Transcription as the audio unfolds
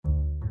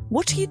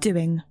What are you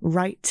doing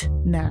right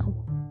now?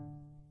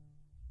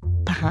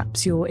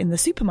 Perhaps you're in the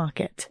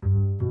supermarket.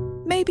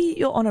 Maybe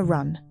you're on a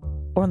run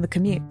or on the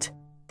commute.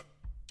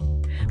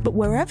 But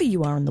wherever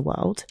you are in the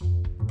world,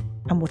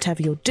 and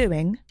whatever you're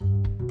doing,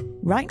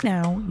 right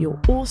now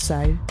you're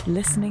also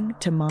listening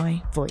to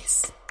my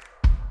voice.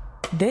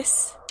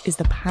 This is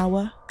the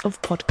power of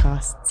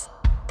podcasts.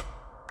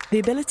 The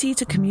ability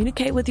to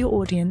communicate with your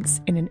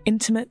audience in an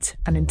intimate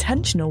and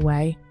intentional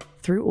way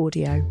through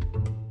audio.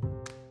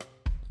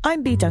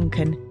 I'm Bea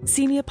Duncan,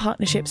 Senior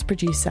Partnerships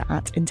Producer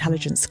at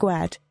Intelligence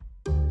Squared.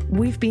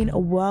 We've been a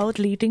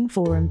world-leading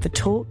forum for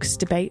talks,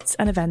 debates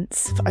and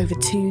events for over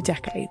 2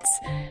 decades.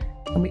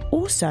 And we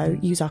also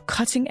use our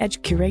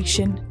cutting-edge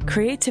curation,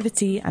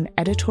 creativity and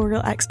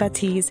editorial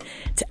expertise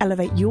to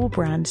elevate your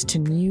brand to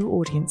new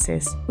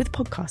audiences with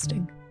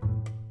podcasting.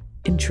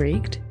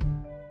 Intrigued?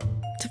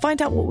 To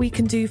find out what we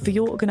can do for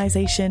your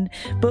organisation,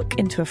 book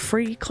into a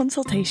free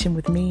consultation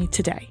with me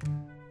today.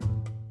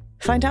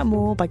 Find out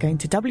more by going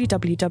to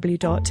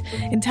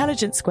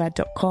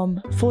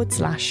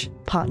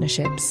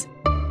www.intelligencesquared.com/partnerships.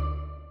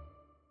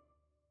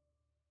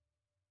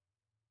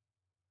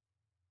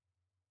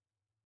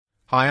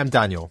 Hi, I'm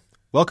Daniel.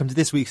 Welcome to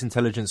this week's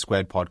Intelligence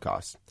Squared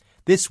podcast.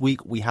 This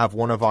week we have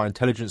one of our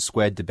Intelligence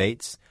Squared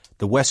debates,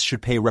 the West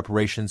should pay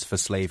reparations for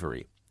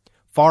slavery.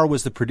 Farah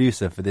was the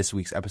producer for this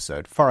week's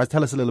episode. Farah,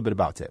 tell us a little bit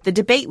about it. The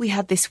debate we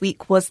had this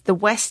week was the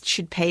West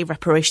should pay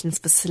reparations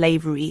for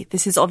slavery.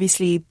 This has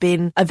obviously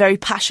been a very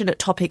passionate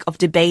topic of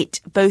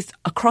debate, both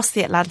across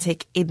the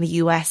Atlantic in the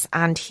US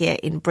and here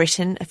in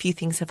Britain. A few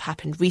things have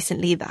happened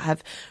recently that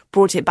have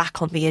brought it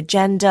back on the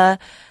agenda.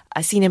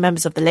 Senior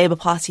members of the Labour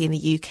Party in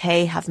the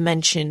UK have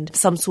mentioned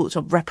some sorts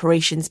of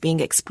reparations being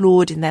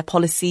explored in their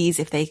policies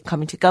if they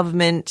come into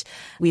government.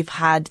 We've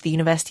had the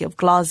University of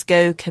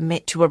Glasgow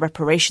commit to a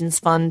reparations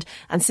fund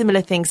and similar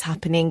things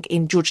happening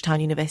in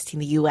Georgetown University in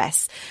the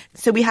US.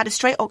 So we had a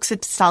straight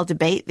Oxford-style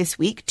debate this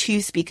week,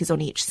 2 speakers on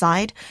each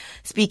side.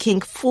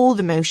 Speaking for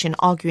the motion,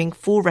 arguing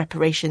for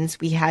reparations,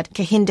 we had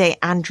Kehinde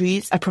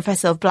Andrews, a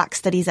professor of Black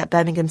Studies at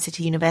Birmingham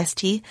City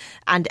University,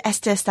 and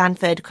Esther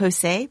Stanford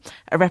Kosey,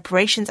 a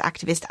reparations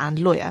activist and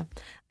lawyer.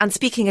 And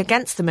speaking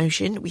against the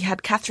motion, we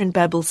had Catherine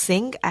Birbal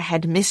Singh, a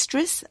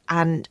headmistress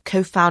and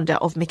co-founder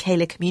of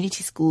Michaela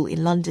Community School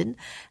in London,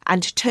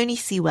 and Tony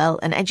Sewell,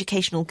 an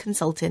educational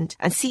consultant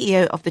and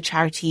CEO of the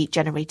charity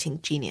Generating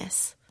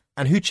Genius.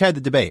 And who chaired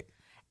the debate?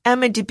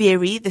 Emma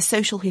Dabiri, the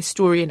social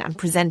historian and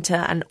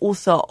presenter and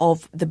author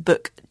of the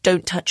book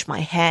Don't Touch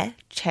My Hair,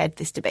 chaired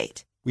this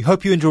debate. We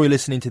hope you enjoy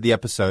listening to the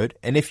episode,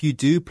 and if you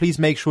do, please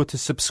make sure to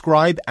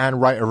subscribe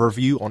and write a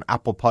review on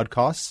Apple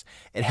Podcasts.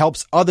 It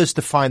helps others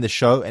to find the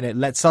show, and it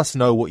lets us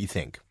know what you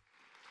think.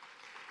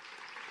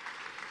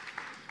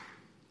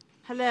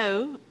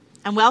 Hello,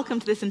 and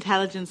welcome to this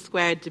Intelligence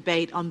Squared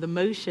debate on the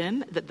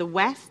motion that the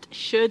West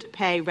should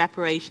pay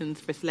reparations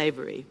for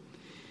slavery.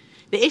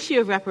 The issue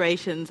of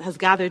reparations has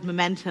gathered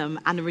momentum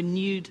and a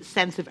renewed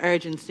sense of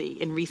urgency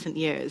in recent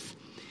years.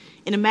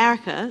 In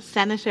America,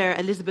 Senator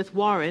Elizabeth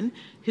Warren,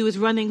 who is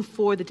running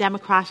for the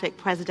Democratic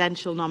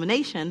presidential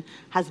nomination,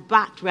 has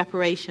backed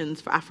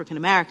reparations for African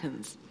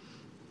Americans.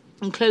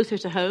 And closer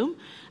to home,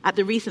 at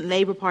the recent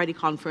Labour Party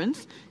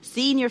conference,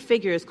 senior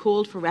figures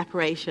called for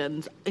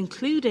reparations,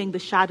 including the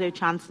Shadow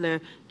Chancellor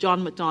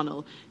John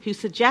McDonnell, who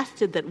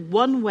suggested that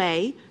one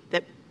way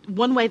that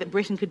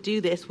Britain could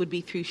do this would be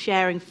through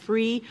sharing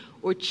free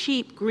or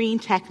cheap green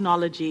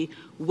technology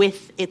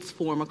with its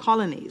former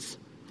colonies.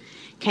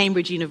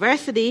 Cambridge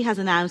University has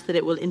announced that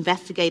it will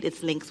investigate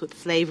its links with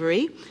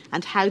slavery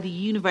and how the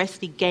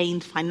university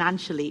gained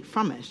financially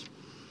from it.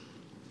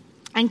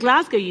 And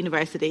Glasgow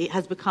University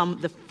has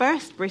become the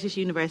first British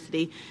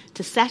university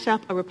to set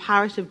up a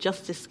reparative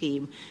justice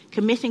scheme,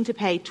 committing to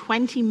pay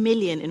 20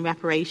 million in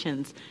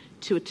reparations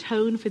to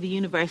atone for the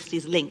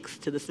university's links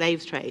to the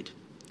slaves trade.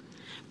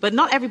 But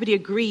not everybody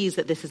agrees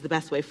that this is the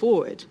best way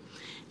forward.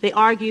 They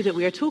argue that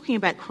we are talking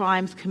about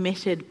crimes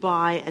committed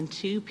by and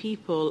to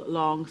people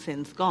long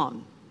since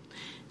gone.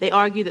 They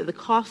argue that the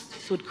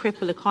costs would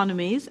cripple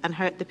economies and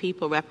hurt the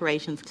people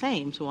reparations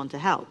claim to want to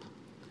help.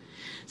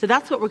 So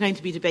that's what we're going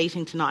to be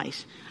debating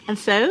tonight. And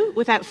so,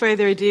 without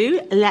further ado,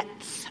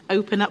 let's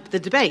open up the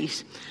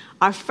debate.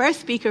 Our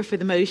first speaker for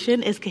the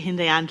motion is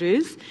Kehinde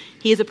Andrews.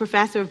 He is a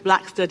professor of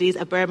Black Studies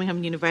at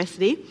Birmingham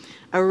University,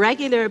 a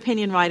regular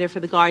opinion writer for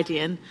The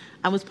Guardian,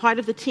 and was part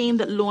of the team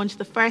that launched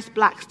the first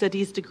Black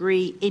Studies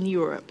degree in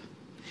Europe.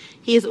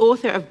 He is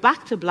author of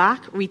Back to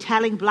Black,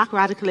 Retelling Black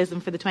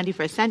Radicalism for the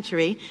 21st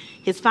Century.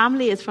 His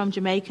family is from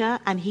Jamaica,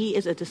 and he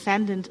is a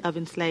descendant of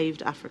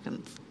enslaved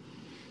Africans.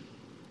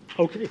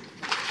 Okay.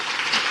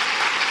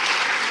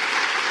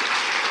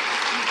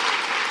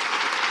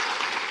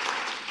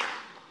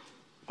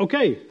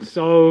 Okay,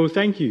 so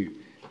thank you.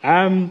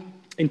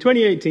 In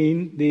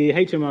 2018, the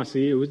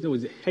HMRC, it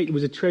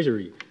was a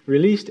Treasury,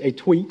 released a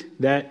tweet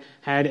that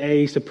had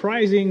a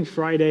surprising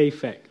Friday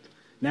fact.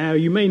 Now,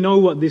 you may know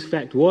what this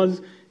fact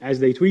was, as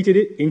they tweeted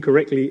it,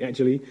 incorrectly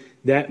actually,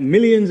 that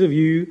millions of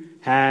you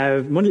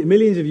have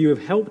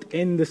helped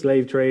end the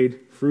slave trade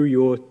through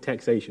your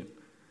taxation.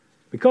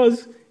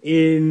 Because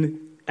and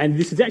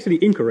this is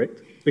actually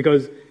incorrect,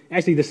 because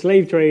actually the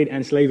slave trade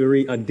and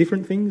slavery are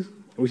different things,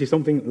 which is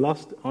something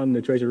lost on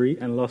the Treasury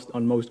and lost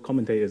on most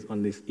commentators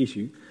on this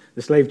issue.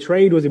 The slave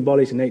trade was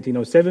abolished in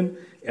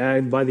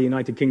 1807 by the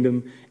United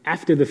Kingdom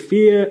after the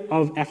fear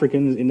of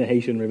Africans in the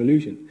Haitian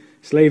Revolution.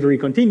 Slavery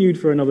continued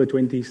for another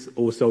 20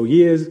 or so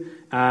years,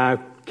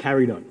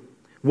 carried on.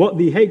 What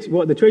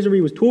the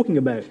Treasury was talking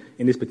about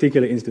in this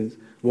particular instance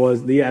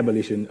was the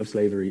abolition of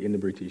slavery in the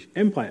British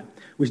Empire,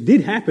 which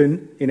did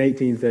happen in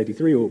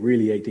 1833, or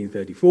really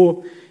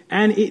 1834,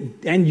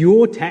 and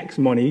your tax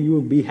money, you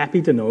will be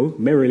happy to know,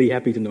 merrily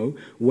happy to know,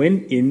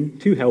 went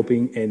into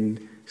helping end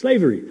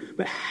slavery.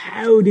 But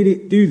how did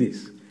it do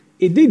this?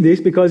 It did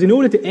this because in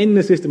order to end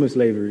the system of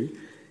slavery,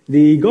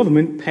 the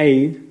government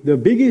paid the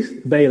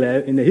biggest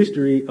bailout in the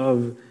history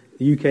of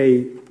the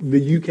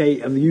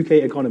UK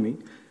economy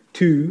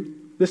to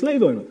the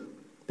slave owners.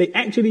 They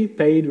actually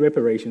paid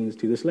reparations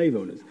to the slave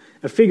owners.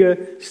 A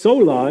figure so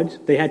large,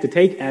 they had to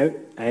take out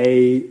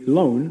a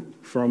loan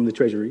from the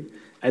Treasury,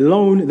 a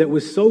loan that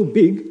was so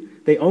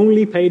big, they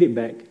only paid it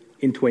back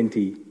in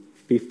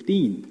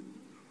 2015.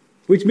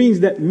 Which means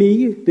that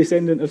me,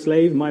 descendant of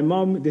slaves, my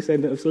mum,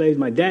 descendant of slaves,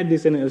 my dad,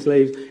 descendant of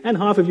slaves, and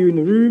half of you in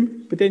the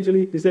room,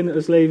 potentially descendant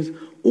of slaves,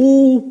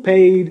 all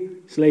paid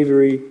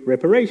slavery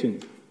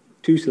reparations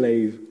to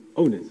slave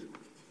owners.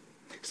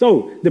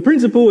 So, the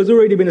principle has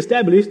already been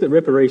established that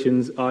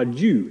reparations are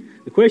due.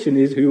 The question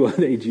is, who are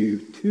they due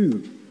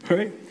to?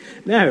 Right?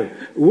 Now,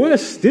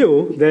 worse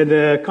still than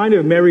the kind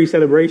of merry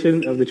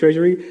celebration of the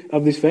Treasury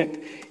of this fact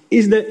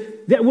is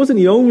that wasn't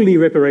the only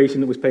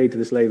reparation that was paid to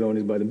the slave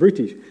owners by the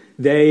British.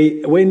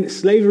 When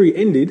slavery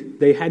ended,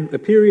 they had a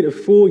period of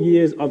 4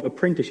 years of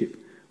apprenticeship,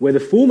 where the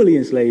formerly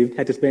enslaved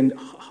had to spend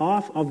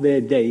half of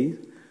their days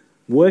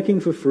working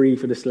for free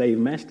for the slave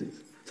masters.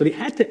 So they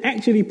had to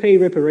actually pay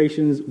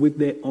reparations with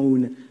their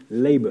own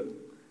labor.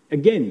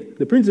 Again,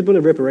 the principle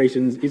of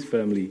reparations is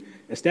firmly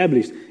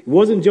established.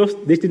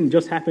 This didn't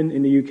just happen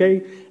in the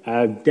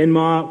UK.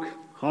 Denmark,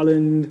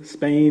 Holland,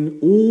 Spain,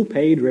 all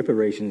paid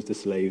reparations to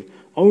slave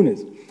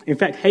owners. In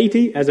fact,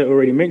 Haiti, as I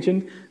already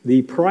mentioned,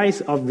 the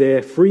price of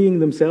their freeing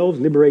themselves,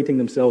 liberating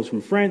themselves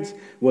from France,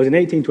 was in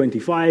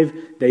 1825.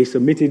 They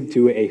submitted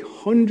to a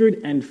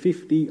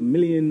 150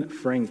 million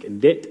franc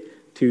debt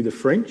to the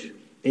French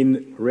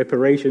in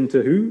reparation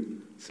to who?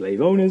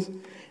 Slave owners.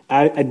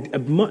 An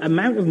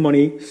amount of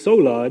money so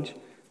large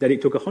that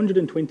it took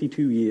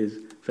 122 years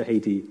for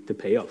Haiti to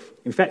pay off.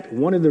 In fact,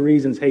 one of the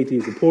reasons Haiti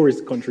is the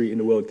poorest country in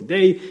the world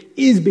today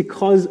is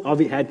because of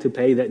it had to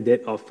pay that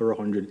debt off for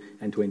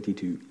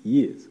 122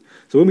 years.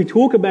 So when we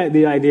talk about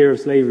the idea of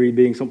slavery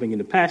being something in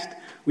the past,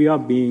 we are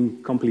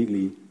being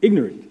completely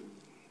ignorant.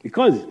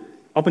 Because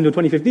up until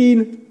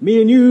 2015, me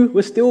and you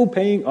were still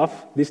paying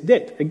off this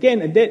debt.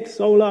 Again, a debt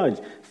so large.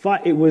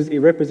 It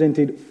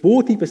represented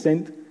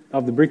 40%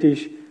 of the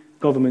British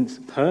government's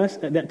purse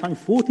at that time.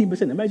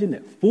 40%, imagine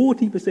that.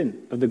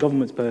 40% of the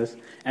government's purse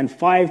and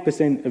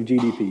 5% of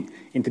GDP.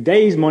 In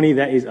today's money,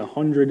 that is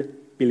 £100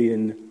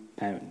 billion.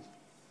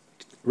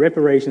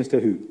 Reparations to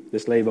who? The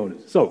slave owners.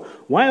 So,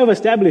 while I've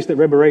established that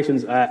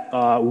reparations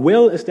are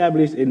well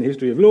established in the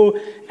history of law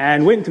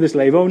and went to the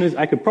slave owners,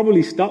 I could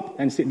probably stop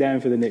and sit down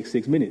for the next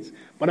 6 minutes.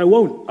 But I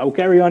won't. I'll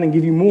carry on and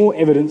give you more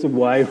evidence of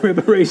why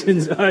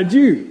reparations are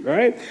due,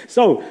 right?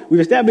 So, we've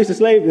established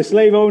the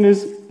slave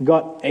owners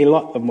got a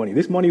lot of money.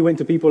 This money went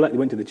to people it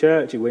went to the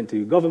church, it went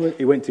to government,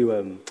 it went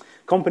to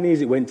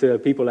companies, it went to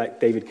people like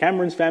David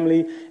Cameron's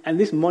family, and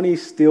this money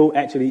still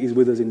actually is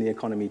with us in the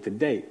economy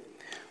today.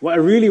 What I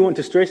really want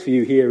to stress for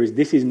you here is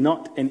this is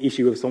not an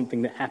issue of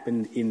something that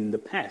happened in the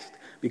past,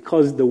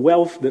 because the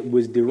wealth that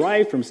was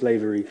derived from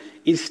slavery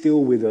is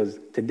still with us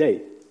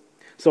today.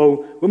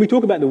 So when we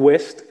talk about the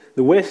West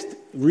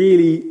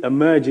really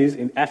emerges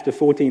after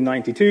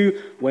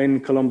 1492 when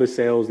Columbus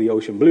sails the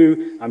ocean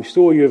blue. I'm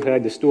sure you have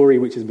heard the story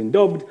which has been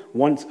dubbed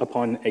Once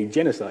Upon a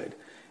Genocide.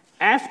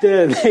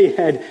 After they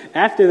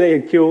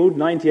had killed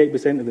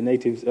 98% of the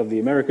natives of the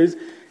Americas,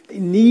 they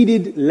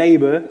needed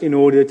labor in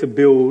order to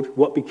build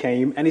what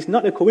became, and it's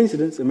not a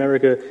coincidence,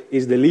 America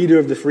is the leader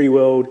of the free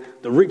world,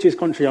 the richest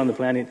country on the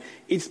planet.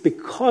 It's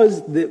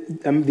because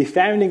the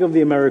founding of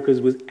the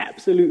Americas was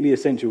absolutely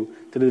essential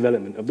to the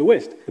development of the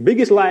West. The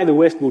biggest lie the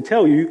West will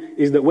tell you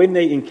is that when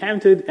they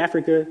encountered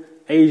Africa,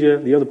 Asia,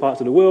 the other parts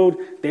of the world,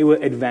 they were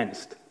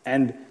advanced.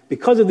 And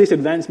because of this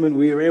advancement,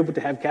 we were able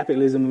to have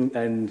capitalism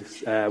and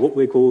what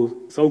we call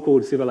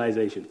so-called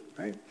civilization.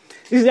 Right?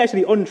 This is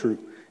actually untrue.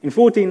 In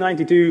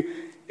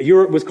 1492,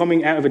 Europe was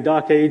coming out of a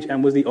dark age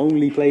and was the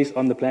only place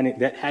on the planet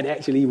that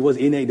was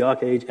in a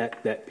dark age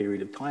at that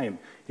period of time.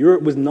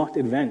 Europe was not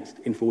advanced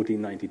in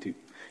 1492.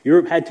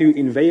 Europe had to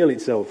unveil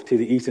itself to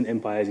the Eastern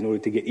empires in order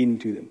to get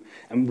into them.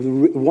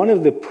 And one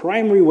of the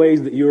primary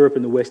ways that Europe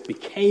and the West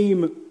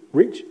became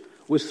rich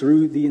was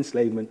through the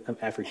enslavement of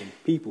African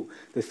people.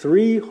 The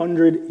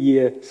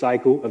 300-year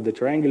cycle of the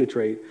triangular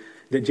trade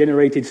that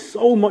generated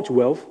so much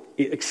wealth,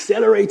 it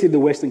accelerated the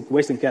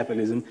Western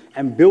capitalism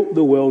and built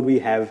the world we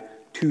have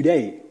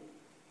today.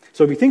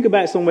 So if you think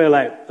about somewhere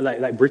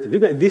like Britain,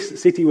 look at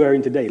this city we're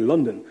in today,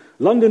 London.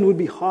 London would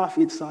be half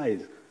its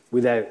size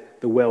without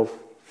the wealth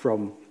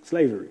from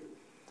slavery.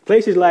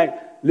 Places like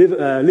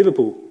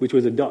Liverpool, which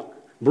was a dock,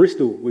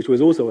 Bristol, which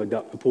was also a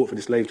dock, a port for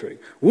the slave trade,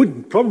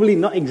 would probably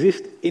not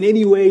exist in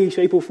any way,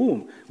 shape or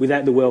form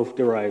without the wealth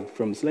derived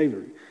from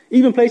slavery.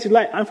 Even places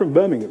like, I'm from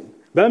Birmingham.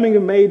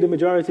 Birmingham made the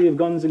majority of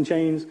guns and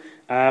chains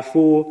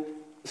for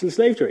the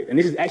slave trade. And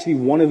this is actually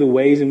one of the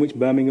ways in which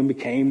Birmingham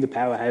became the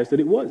powerhouse that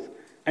it was.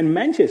 And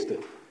Manchester,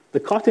 the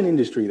cotton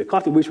industry, the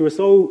cotton which we're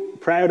so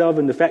proud of,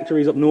 and the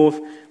factories up north,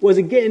 was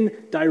again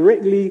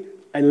directly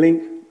a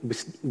link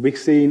we've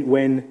seen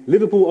when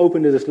Liverpool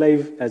opened as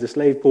a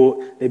slave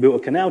port. They built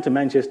a canal to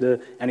Manchester,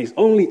 and it's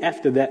only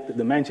after that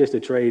the Manchester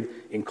trade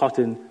in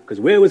cotton,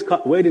 because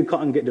where did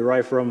cotton get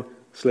derived from?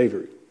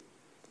 Slavery.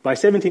 By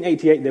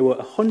 1788, there were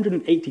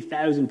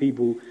 180,000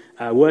 people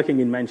working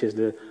in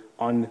Manchester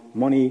on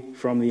money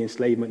from the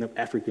enslavement of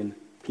African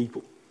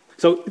people.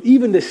 So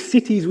even the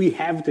cities we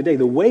have today,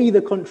 the way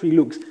the country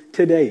looks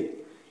today,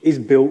 is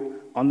built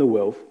on the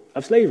wealth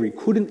of slavery.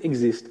 Couldn't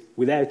exist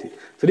without it.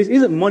 So this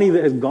isn't money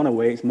that has gone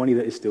away, it's money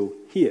that is still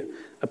here.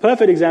 A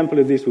perfect example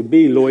of this would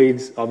be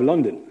Lloyd's of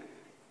London,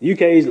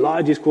 UK's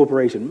largest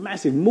corporation,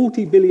 massive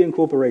multi-billion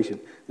corporation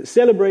that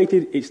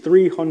celebrated its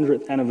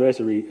 300th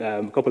anniversary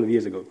a couple of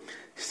years ago.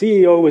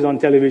 CEO was on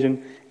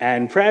television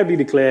and proudly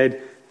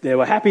declared they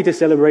were happy to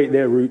celebrate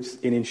their roots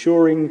in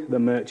ensuring the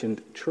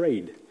merchant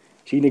trade.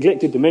 She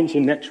neglected to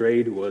mention that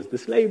trade was the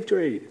slave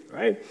trade,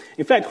 right?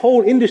 In fact,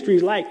 whole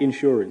industries like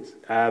insurance,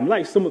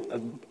 like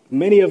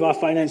many of our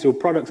financial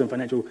products and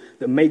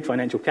that make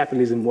financial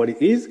capitalism what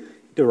it is,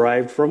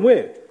 derived from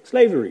where?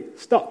 Slavery,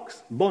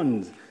 stocks,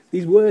 bonds.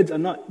 These words are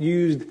not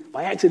used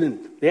by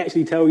accident. They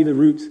actually tell you the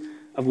roots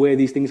of where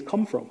these things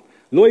come from.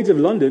 Lloyd's of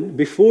London,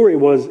 before it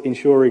was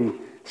insuring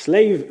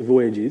slave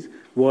voyages,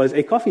 was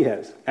a coffee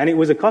house. And it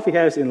was a coffee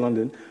house in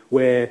London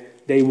where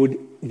they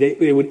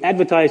would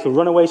advertise for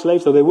runaway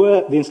slaves. So they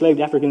were the enslaved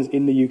Africans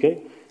in the UK,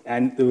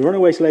 and the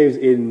runaway slaves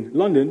in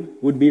London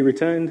would be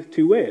returned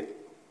to where?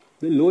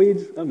 The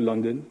Lloyd's of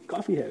London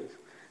coffee house.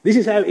 This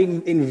is how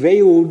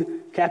unveiled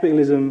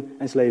capitalism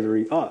and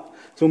slavery are.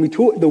 So when we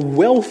talk, the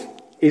wealth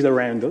is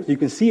around us. You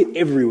can see it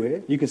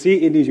everywhere. You can see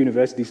it in these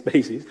university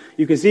spaces.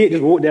 You can see it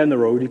just walk down the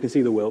road. You can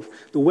see the wealth.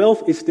 The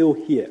wealth is still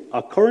here.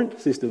 Our current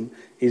system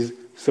is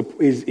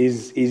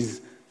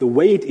the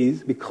way it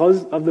is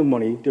because of the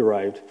money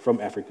derived from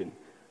African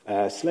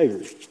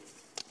slavery.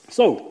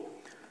 So,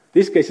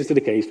 this gets us to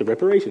the case for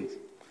reparations.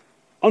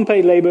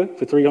 Unpaid labor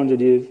for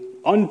 300 years,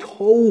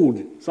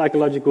 untold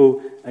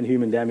psychological and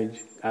human damage,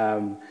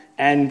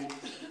 and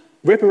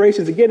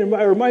reparations, again,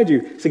 I remind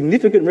you,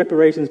 significant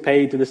reparations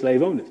paid to the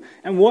slave owners.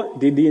 And what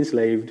did the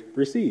enslaved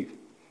receive?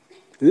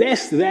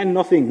 Less than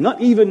nothing,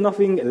 not even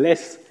nothing,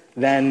 less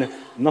than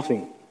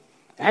nothing.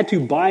 They had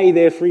to buy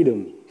their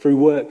freedom through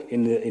work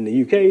in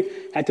the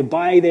UK, had to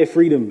buy their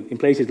freedom in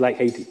places like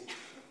Haiti.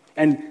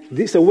 And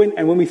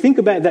when we think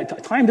about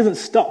that, time doesn't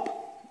stop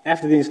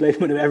after the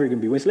enslavement of African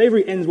people. When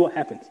slavery ends, what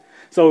happens?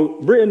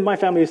 So Britain, my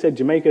family has said,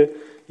 Jamaica,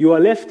 you are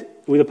left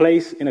with a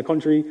place in a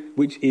country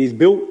which is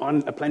built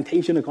on a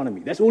plantation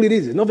economy. That's all it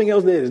is. There's nothing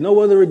else there. There's no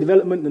other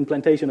development than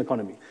plantation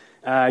economy.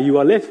 You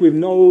are left with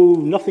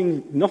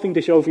nothing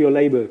to show for your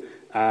labor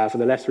for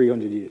the last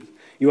 300 years.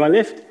 You are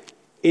left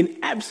in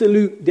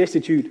absolute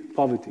destitute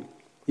poverty.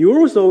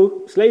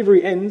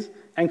 Slavery ends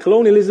and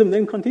colonialism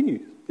then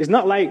continues. It's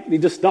not like it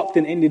just stopped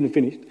and ended and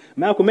finished.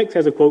 Malcolm X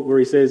has a quote where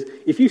he says,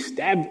 if you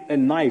stab a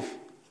knife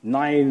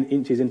 9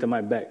 inches into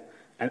my back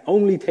and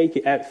only take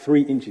it out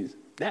 3 inches,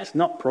 that's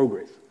not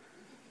progress.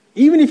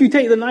 Even if you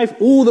take the knife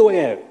all the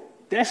way out,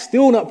 that's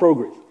still not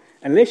progress.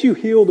 Unless you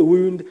heal the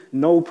wound,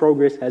 no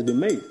progress has been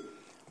made.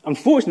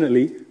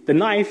 Unfortunately, the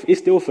knife is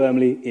still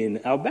firmly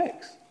in our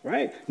backs,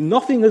 right?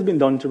 Nothing has been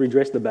done to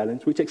redress the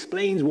balance, which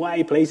explains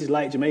why places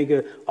like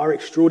Jamaica are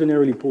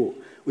extraordinarily poor,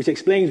 which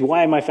explains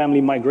why my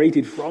family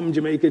migrated from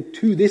Jamaica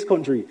to this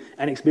country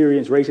and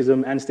experienced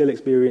racism and still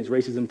experience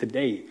racism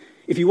today.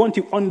 If you want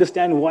to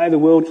understand why the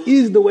world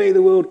is the way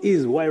the world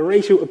is, why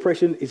racial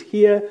oppression is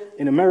here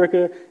in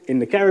America, in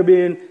the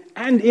Caribbean,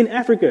 and in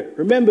Africa.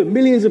 Remember,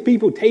 millions of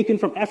people taken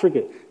from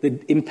Africa. The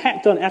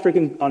impact on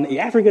the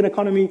African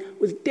economy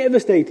was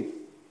devastating.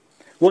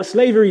 What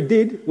slavery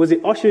did was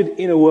it ushered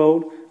in a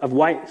world of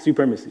white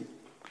supremacy,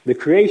 the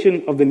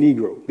creation of the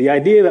Negro, the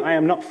idea that I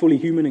am not fully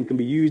human and can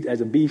be used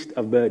as a beast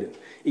of burden.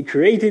 It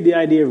created the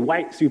idea of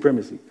white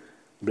supremacy,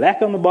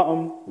 black on the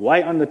bottom,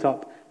 white on the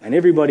top, and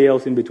everybody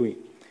else in between.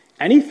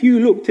 And if you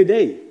look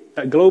today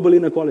at global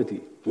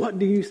inequality, what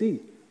do you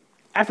see?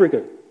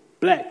 Africa,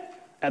 black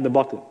at the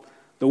bottom.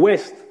 The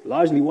West,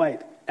 largely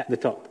white at the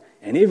top.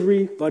 And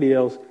everybody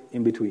else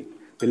in between.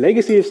 The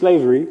legacy of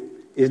slavery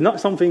is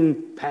not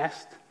something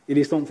past, it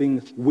is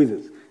something with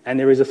us. And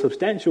there is a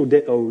substantial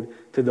debt owed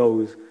to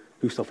those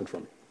who suffered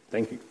from it.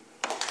 Thank you.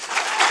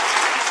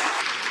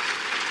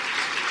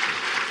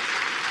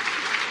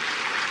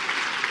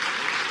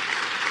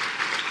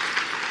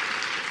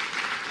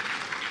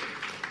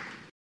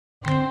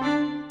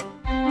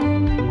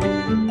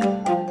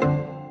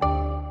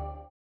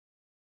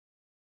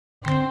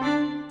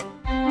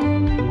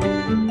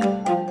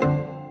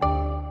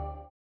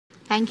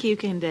 Thank you,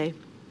 Kinde.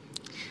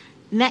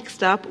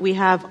 Next up, we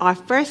have our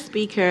first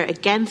speaker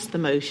against the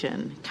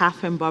motion,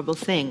 Catherine Barbel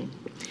Singh.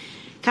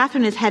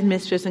 Catherine is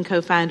headmistress and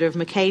co-founder of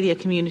Macalia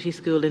Community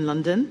School in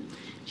London.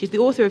 She's the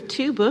author of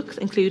 2 books,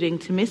 including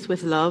To Miss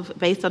With Love,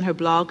 based on her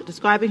blog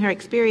describing her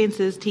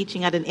experiences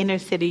teaching at an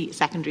inner-city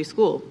secondary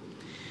school.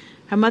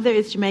 Her mother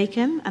is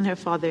Jamaican and her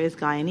father is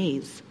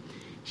Guyanese.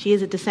 She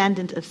is a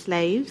descendant of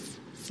slaves,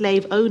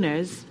 slave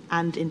owners,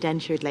 and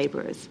indentured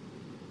labourers.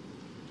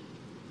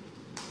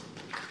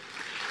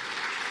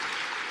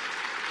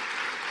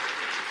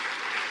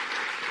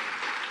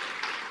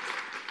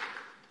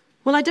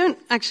 Well, I don't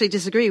actually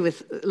disagree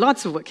with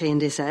lots of what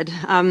Kinde said,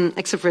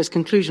 except for his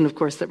conclusion, of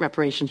course, that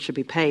reparations should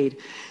be paid.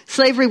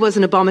 Slavery was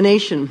an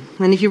abomination,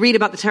 and if you read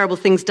about the terrible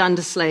things done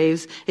to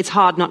slaves, it's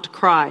hard not to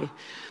cry.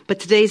 But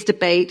today's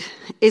debate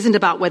isn't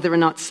about whether or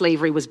not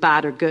slavery was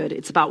bad or good.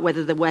 It's about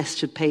whether the West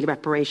should pay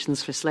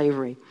reparations for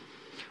slavery.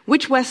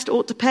 Which West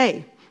ought to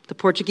pay? The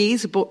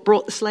Portuguese who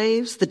brought the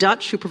slaves, the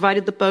Dutch who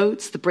provided the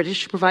boats, the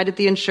British who provided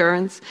the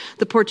insurance,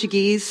 the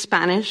Portuguese,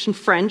 Spanish, and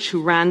French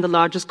who ran the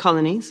largest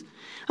colonies?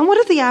 And what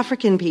of the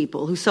African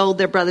people who sold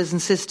their brothers and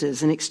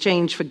sisters in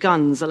exchange for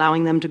guns,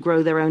 allowing them to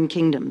grow their own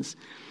kingdoms?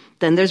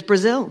 Then there's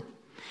Brazil.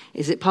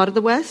 Is it part of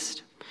the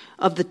West?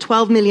 Of the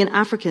 12 million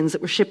Africans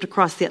that were shipped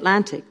across the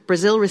Atlantic,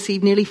 Brazil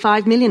received nearly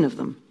 5 million of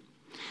them.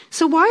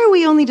 So why are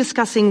we only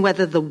discussing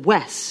whether the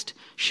West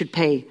should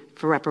pay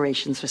for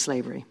reparations for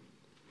slavery?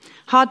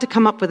 Hard to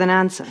come up with an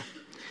answer.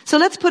 So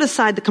let's put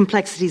aside the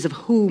complexities of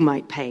who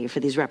might pay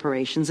for these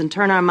reparations and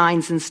turn our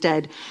minds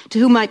instead to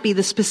who might be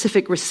the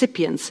specific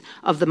recipients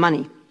of the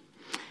money.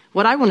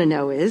 What I want to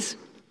know is,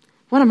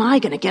 what am I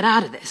going to get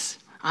out of this?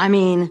 I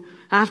mean,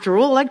 after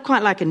all, I'd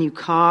quite like a new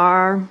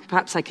car.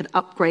 Perhaps I could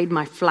upgrade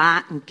my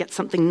flat and get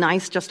something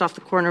nice just off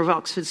the corner of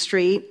Oxford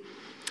Street.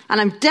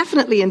 And I'm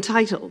definitely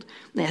entitled.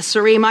 Yes,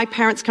 sorry, my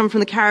parents come from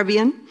the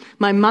Caribbean.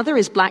 My mother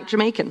is black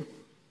Jamaican.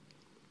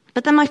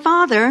 But then my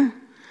father,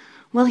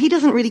 well, he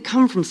doesn't really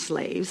come from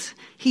slaves.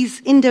 He's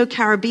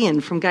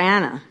Indo-Caribbean from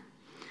Guyana.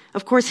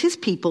 Of course, his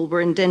people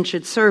were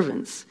indentured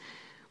servants.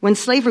 When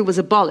slavery was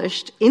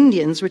abolished,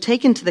 Indians were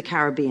taken to the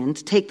Caribbean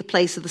to take the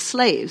place of the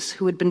slaves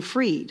who had been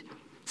freed.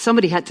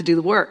 Somebody had to do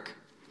the work.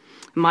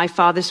 My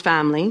father's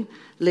family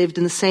lived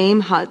in the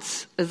same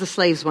huts as the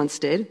slaves once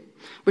did,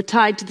 were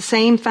tied to the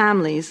same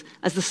families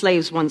as the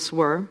slaves once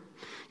were.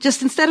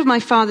 Just instead of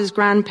my father's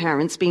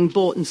grandparents being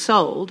bought and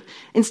sold,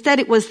 instead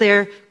it was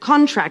their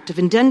contract of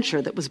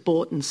indenture that was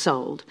bought and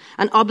sold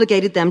and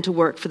obligated them to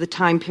work for the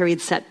time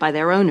period set by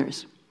their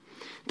owners.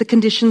 The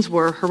conditions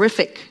were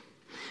horrific.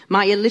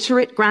 My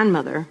illiterate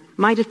grandmother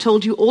might have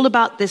told you all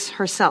about this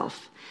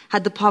herself,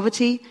 had the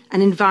poverty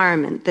and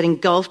environment that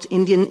engulfed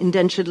Indian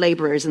indentured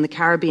laborers in the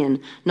Caribbean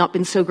not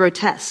been so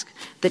grotesque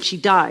that she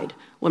died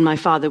when my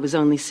father was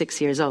only 6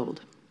 years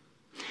old.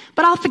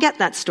 But I'll forget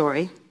that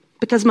story,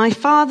 because my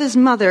father's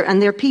mother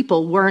and their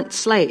people weren't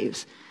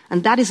slaves,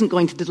 and that isn't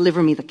going to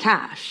deliver me the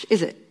cash,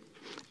 is it?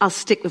 I'll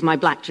stick with my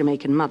black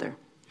Jamaican mother.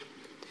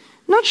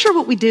 Not sure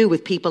what we do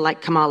with people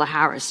like Kamala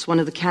Harris, one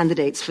of the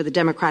candidates for the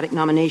Democratic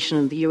nomination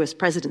of the U.S.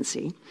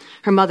 presidency.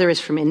 Her mother is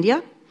from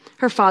India.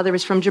 Her father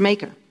is from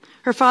Jamaica.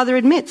 Her father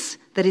admits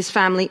that his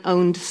family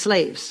owned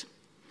slaves.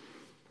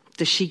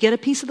 Does she get a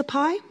piece of the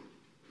pie?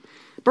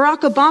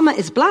 Barack Obama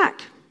is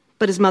black,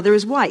 but his mother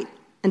is white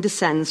and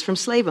descends from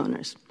slave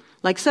owners,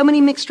 like so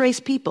many mixed-race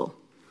people.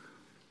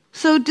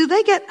 So do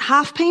they get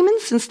half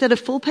payments instead of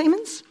full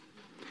payments?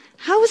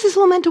 How is this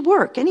all meant to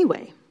work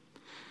anyway?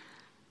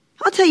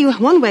 I'll tell you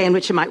one way in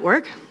which it might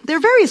work. There are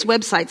various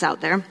websites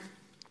out there.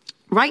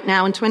 Right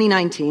now, in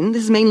 2019,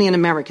 this is mainly an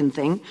American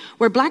thing,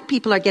 where black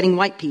people are getting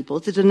white people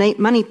to donate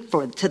money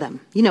to them,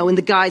 in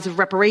the guise of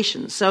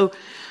reparations. So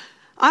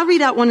I'll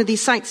read out one of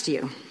these sites to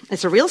you.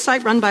 It's a real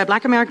site run by a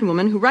black American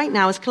woman who right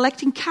now is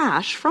collecting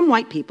cash from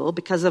white people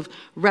because of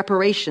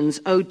reparations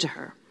owed to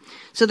her.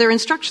 So there are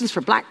instructions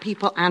for black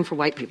people and for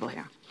white people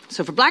here.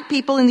 So for black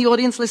people in the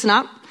audience, listen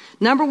up.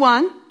 Number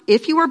 1,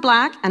 if you are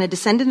black and a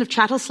descendant of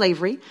chattel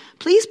slavery,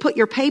 please put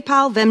your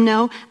PayPal,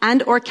 Venmo,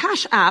 and or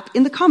Cash App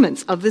in the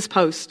comments of this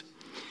post.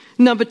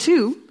 Number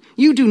 2,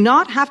 you do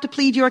not have to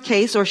plead your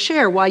case or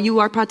share why you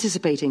are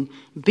participating.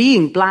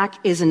 Being black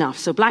is enough.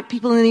 So black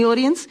people in the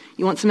audience,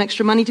 you want some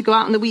extra money to go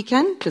out on the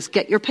weekend? Just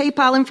get your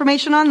PayPal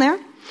information on there.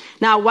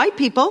 Now, white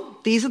people,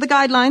 these are the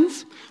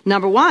guidelines.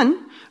 Number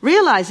 1,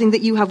 realizing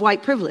that you have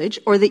white privilege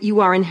or that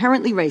you are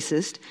inherently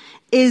racist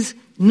is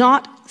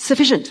not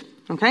sufficient.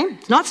 Okay?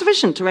 It's not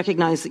sufficient to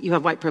recognize that you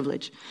have white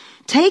privilege.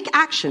 Take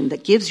action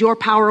that gives your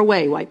power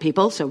away, white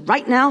people. So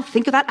right now,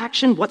 think of that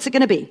action. What's it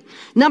going to be?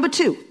 Number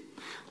 2,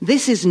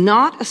 this is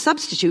not a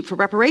substitute for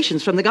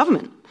reparations from the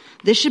government.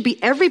 This should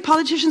be every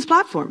politician's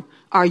platform.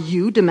 Are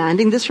you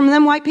demanding this from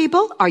them, white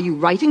people? Are you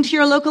writing to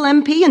your local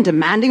MP and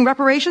demanding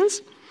reparations?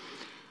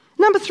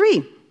 Number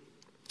 3,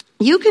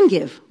 you can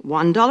give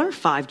 $1,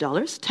 $5, $10,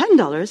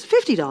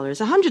 $50,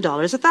 $100,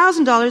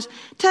 $1,000,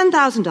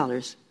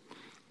 $10,000.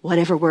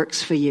 Whatever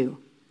works for you.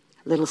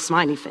 Little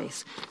smiley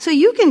face. So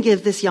you can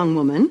give this young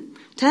woman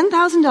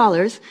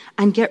 $10,000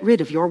 and get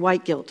rid of your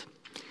white guilt.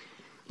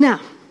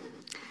 Now,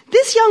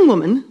 This young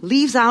woman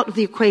leaves out of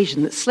the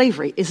equation that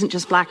slavery isn't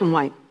just black and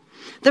white.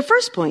 The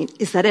first point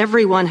is that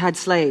everyone had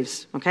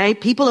slaves, okay?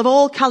 People of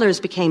all colors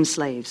became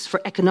slaves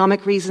for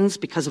economic reasons,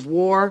 because of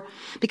war,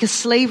 because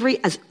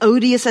slavery, as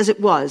odious as it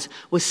was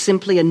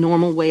simply a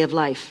normal way of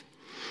life.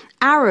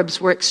 Arabs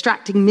were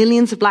extracting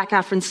millions of black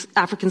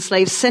African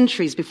slaves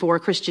centuries before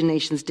Christian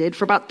nations did,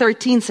 for about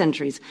 13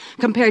 centuries,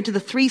 compared to the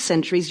 3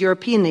 centuries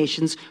European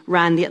nations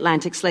ran the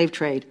Atlantic slave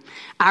trade.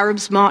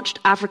 Arabs marched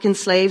African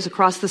slaves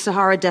across the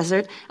Sahara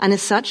Desert, and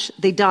as such,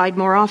 they died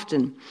more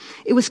often.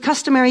 It was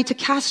customary to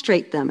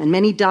castrate them, and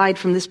many died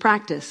from this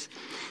practice.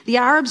 The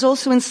Arabs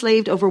also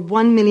enslaved over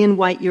 1 million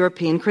white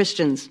European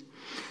Christians.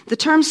 The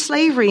term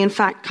slavery, in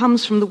fact,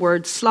 comes from the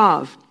word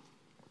Slav.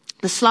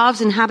 The Slavs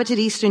inhabited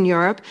Eastern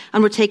Europe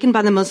and were taken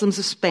by the Muslims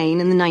of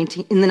Spain in the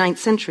 9th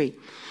century.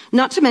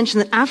 Not to mention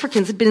that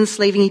Africans had been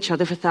enslaving each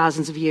other for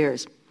thousands of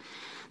years.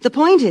 The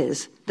point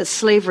is that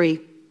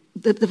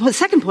the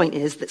second point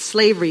is that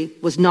slavery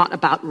was not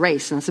about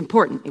race, and that's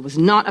important. It was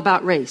not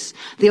about race.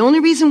 The only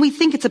reason we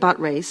think it's about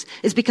race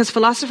is because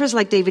philosophers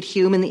like David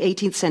Hume in the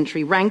 18th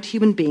century ranked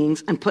human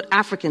beings and put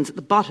Africans at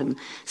the bottom,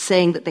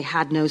 saying that they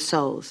had no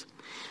souls.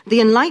 The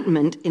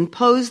Enlightenment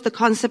imposed the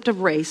concept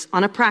of race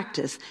on a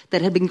practice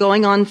that had been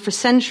going on for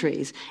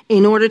centuries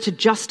in order to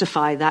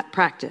justify that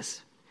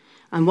practice.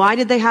 And why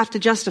did they have to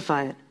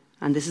justify it?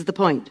 And this is the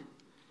point.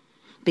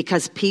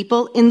 Because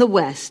people in the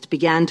West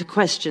began to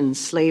question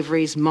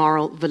slavery's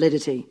moral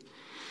validity.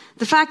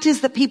 The fact is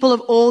that people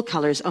of all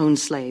colors owned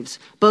slaves,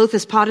 both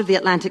as part of the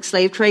Atlantic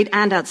slave trade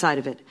and outside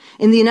of it.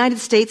 In the United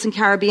States and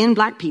Caribbean,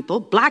 black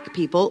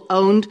people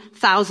owned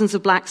thousands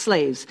of black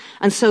slaves,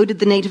 and so did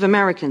the Native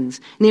Americans.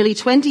 Nearly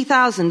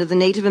 20,000 of the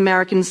Native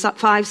American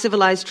 5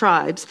 civilized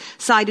tribes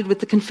sided with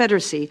the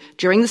Confederacy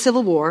during the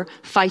Civil War,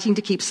 fighting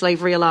to keep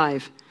slavery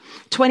alive.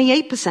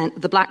 28%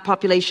 of the black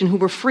population who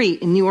were free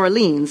in New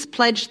Orleans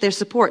pledged their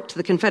support to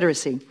the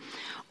Confederacy.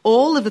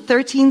 All of the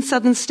 13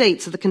 southern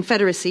states of the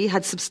Confederacy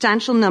had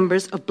substantial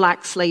numbers of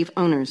black slave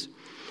owners.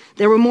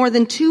 There were more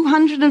than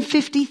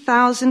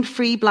 250,000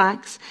 free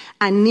blacks,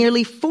 and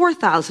nearly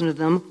 4,000 of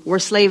them were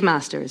slave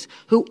masters,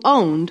 who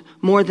owned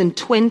more than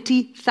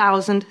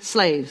 20,000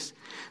 slaves.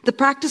 The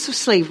practice of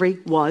slavery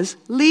was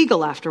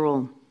legal, after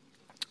all.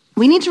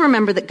 We need to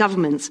remember that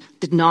governments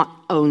did not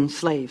own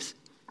slaves.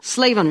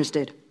 Slave owners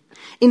did.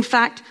 In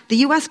fact, the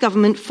U.S.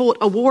 government fought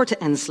a war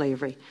to end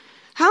slavery.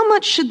 How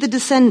much should the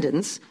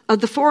descendants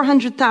of the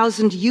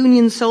 400,000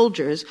 Union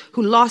soldiers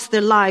who lost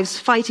their lives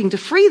fighting to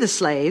free the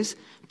slaves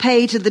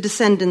pay to the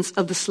descendants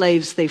of the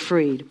slaves they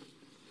freed?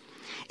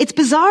 It's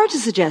bizarre to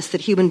suggest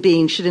that human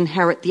beings should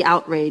inherit the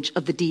outrage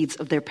of the deeds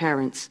of their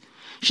parents.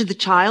 Should the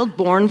child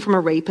born from a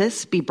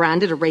rapist be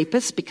branded a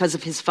rapist because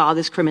of his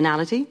father's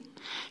criminality?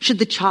 Should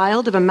the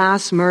child of a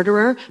mass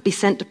murderer be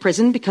sent to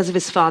prison because of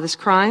his father's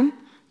crime?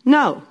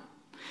 No.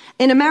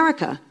 In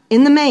America,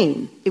 in the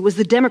main, it was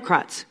the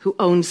Democrats who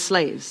owned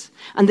slaves,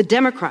 and the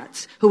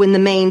Democrats who in the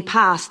main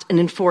passed and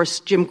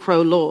enforced Jim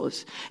Crow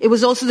laws. It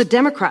was also the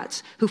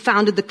Democrats who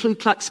founded the Ku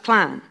Klux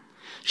Klan.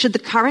 Should the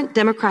current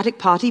Democratic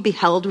Party be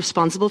held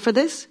responsible for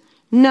this?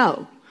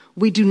 No,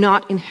 we do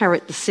not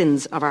inherit the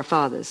sins of our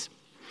fathers.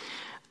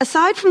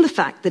 Aside from the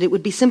fact that it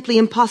would be simply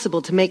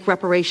impossible to make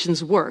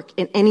reparations work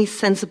in any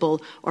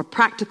sensible or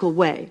practical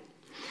way,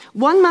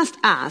 one must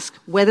ask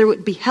whether it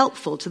would be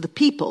helpful to the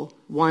people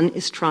one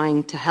is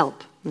trying to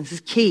help. This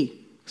is key,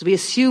 because we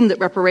assume that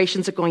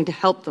reparations are going to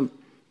help them.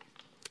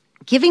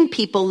 Giving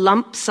people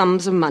lump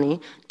sums of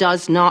money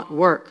does not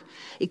work.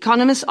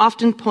 Economists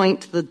often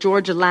point to the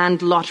Georgia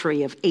Land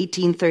Lottery of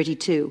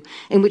 1832,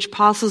 in which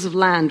parcels of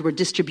land were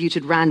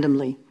distributed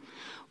randomly.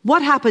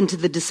 What happened to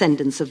the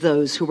descendants of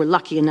those who were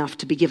lucky enough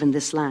to be given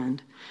this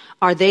land?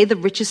 Are they the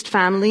richest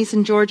families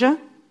in Georgia?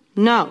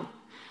 No.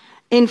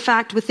 In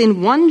fact,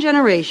 within one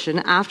generation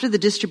after the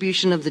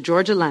distribution of the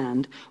Georgia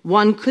land,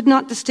 one could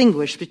not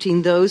distinguish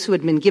between those who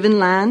had been given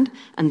land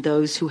and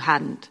those who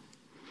hadn't.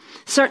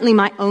 Certainly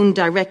my own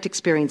direct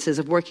experiences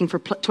of working for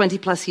 20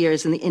 plus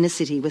years in the inner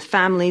city with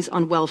families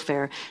on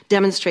welfare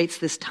demonstrates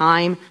this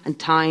time and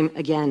time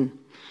again.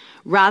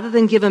 Rather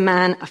than give a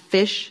man a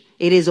fish,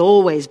 it is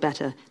always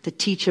better to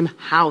teach him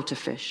how to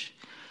fish.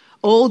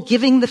 All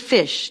giving the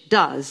fish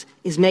does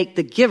is make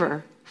the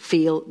giver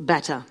feel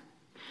better.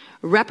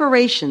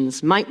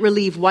 Reparations might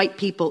relieve white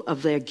people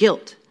of their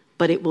guilt,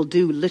 but it will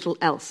do little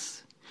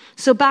else.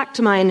 So back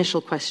to my initial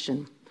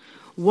question.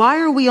 Why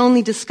are we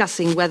only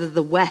discussing whether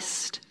the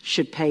West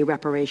should pay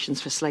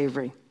reparations for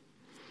slavery?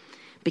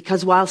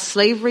 Because while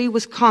slavery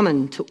was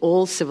common to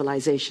all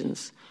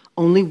civilizations,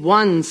 only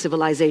one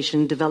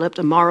civilization developed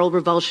a moral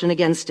revulsion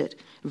against it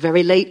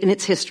very late in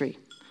its history,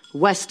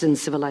 Western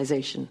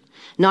civilization.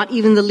 Not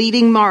even the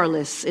leading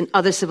moralists in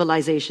other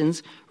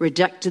civilizations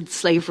rejected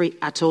slavery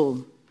at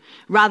all.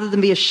 Rather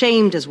than be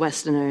ashamed as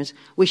Westerners,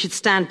 we should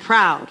stand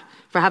proud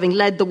for having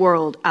led the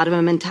world out of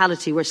a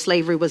mentality where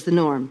slavery was the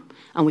norm,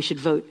 and we should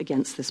vote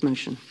against this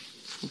motion.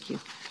 Thank you.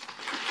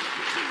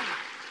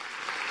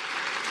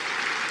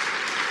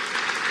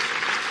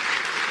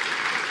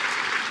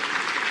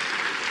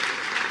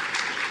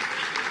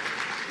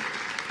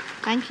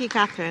 Thank you,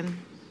 Catherine.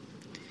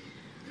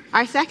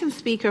 Our second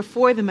speaker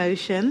for the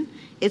motion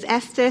is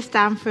Esther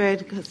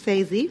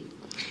Stanford-Sazy.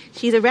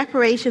 She's a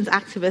reparations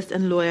activist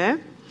and lawyer.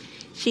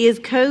 She is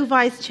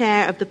co-vice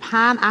chair of the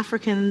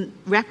Pan-African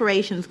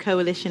Reparations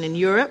Coalition in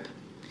Europe.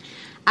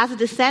 As a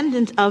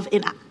descendant of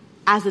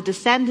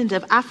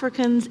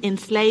Africans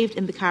enslaved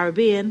in the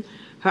Caribbean,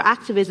 her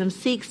activism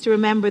seeks to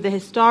remember the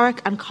historic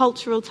and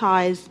cultural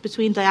ties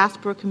between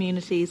diaspora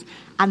communities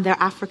and their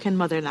African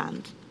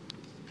motherland.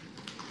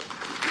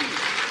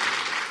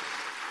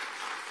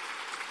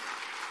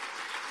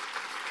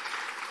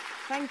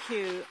 Thank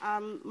you.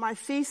 My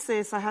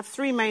thesis, I have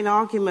three main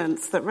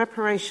arguments: that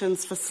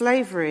reparations for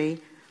slavery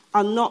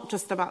are not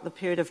just about the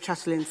period of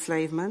chattel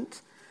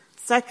enslavement.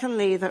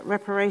 Secondly, that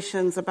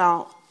reparations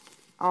are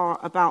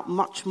about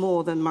much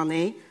more than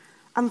money.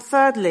 And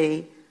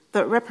thirdly,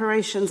 that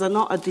reparations are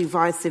not a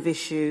divisive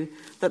issue,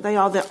 that they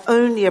are the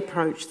only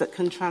approach that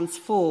can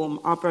transform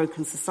our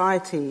broken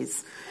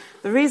societies.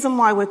 The reason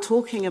why we're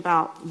talking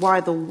about why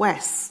the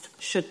West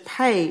should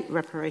pay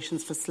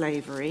reparations for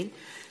slavery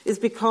is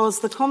because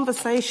the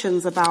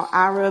conversations about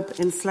Arab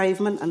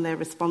enslavement and their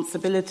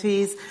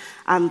responsibilities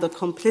and the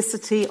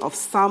complicity of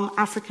some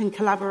African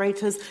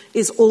collaborators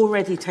is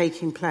already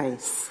taking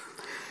place.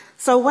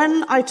 So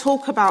when I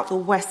talk about the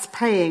West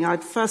paying,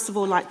 I'd first of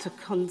all like to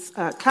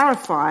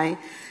clarify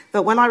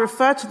that when I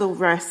refer to the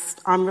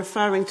West, I'm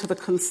referring to the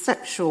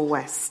conceptual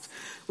West,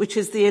 which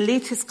is the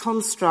elitist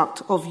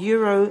construct of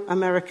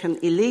Euro-American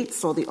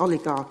elites or the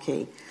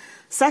oligarchy.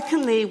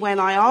 Secondly, when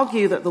I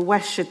argue that the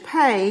West should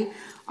pay,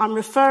 I'm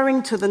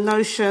referring to the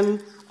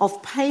notion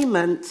of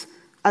payment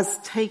as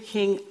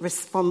taking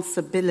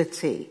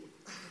responsibility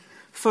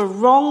for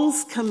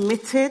wrongs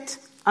committed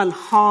and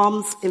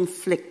harms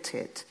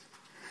inflicted.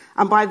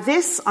 And by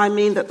this, I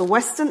mean that the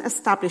Western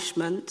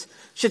establishment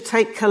should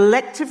take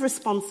collective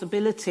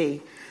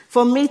responsibility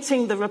for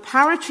meeting the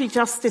reparatory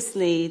justice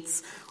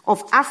needs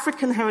of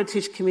African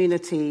heritage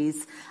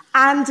communities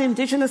and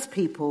indigenous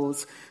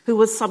peoples who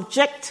were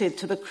subjected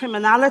to the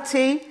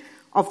criminality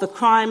of the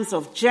crimes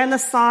of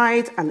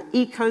genocide and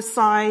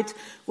ecocide,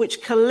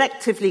 which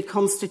collectively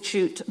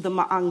constitute the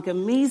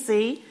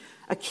Maangamizi,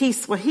 a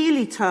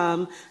Kiswahili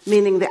term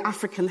meaning the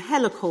African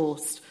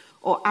Holocaust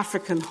or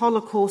African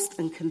Holocaust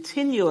and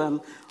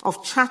continuum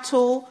of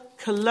chattel,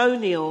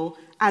 colonial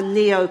and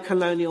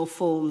neo-colonial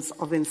forms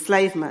of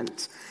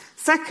enslavement.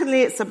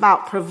 Secondly, it's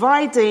about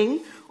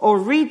providing or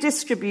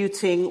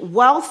redistributing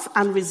wealth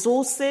and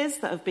resources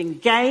that have been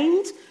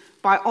gained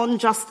by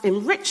unjust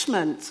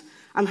enrichment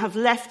and have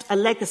left a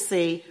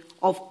legacy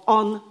of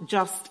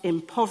unjust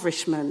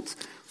impoverishment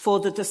for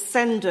the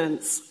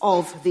descendants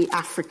of the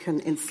African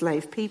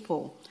enslaved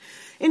people.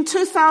 In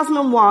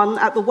 2001,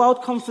 at the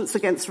World Conference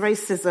Against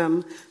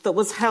Racism that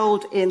was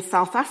held in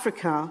South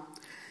Africa,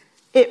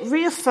 it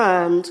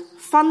reaffirmed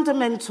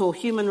fundamental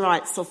human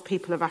rights of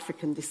people of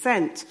African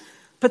descent,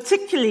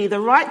 particularly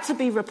the right to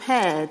be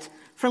repaired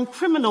from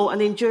criminal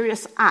and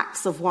injurious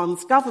acts of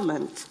one's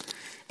government.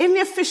 In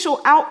the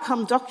official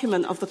outcome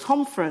document of the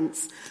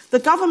conference, the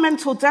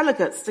governmental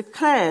delegates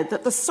declared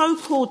that the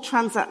so-called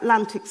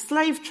transatlantic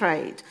slave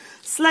trade,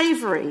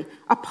 slavery,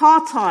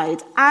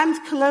 apartheid, and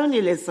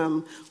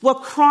colonialism were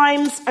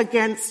crimes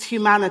against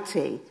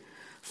humanity.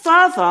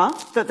 Further,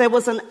 that there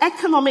was an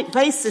economic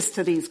basis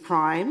to these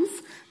crimes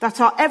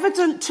that are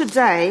evident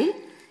today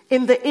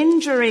in the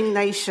injuring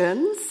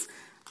nations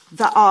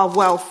that are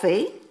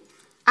wealthy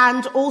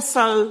and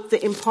also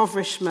the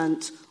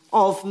impoverishment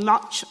of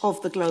much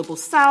of the global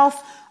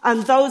south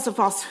and those of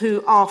us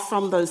who are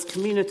from those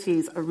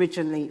communities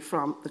originally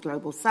from the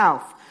global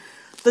south.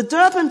 The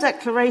Durban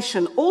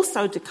Declaration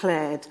also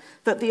declared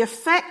that the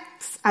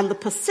effects and the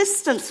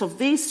persistence of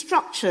these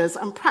structures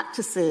and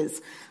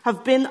practices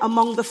have been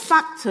among the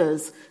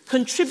factors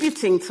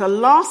contributing to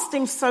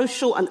lasting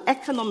social and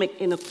economic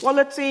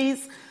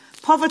inequalities,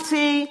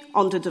 poverty,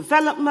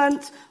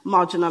 underdevelopment,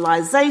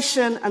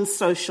 marginalization, and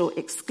social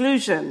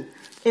exclusion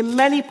in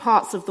many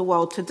parts of the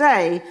world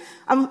today,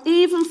 and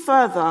even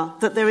further,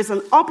 that there is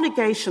an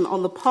obligation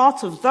on the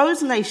part of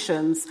those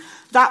nations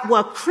that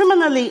were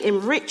criminally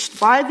enriched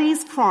by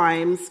these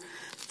crimes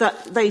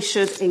that they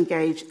should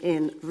engage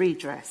in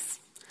redress.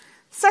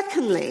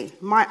 Secondly,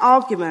 my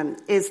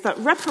argument is that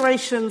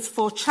reparations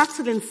for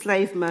chattel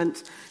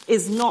enslavement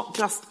is not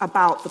just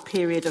about the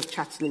period of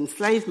chattel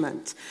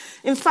enslavement.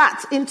 In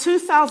fact, in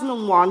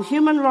 2001,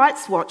 Human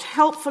Rights Watch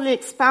helpfully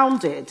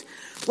expounded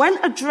when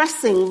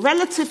addressing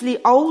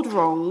relatively old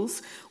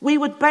wrongs, we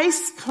would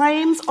base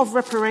claims of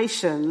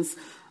reparations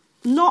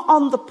not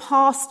on the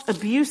past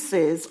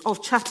abuses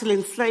of chattel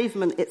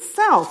enslavement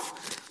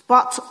itself,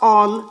 but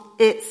on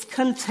its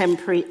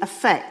contemporary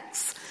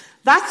effects.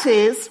 That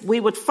is, we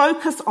would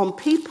focus on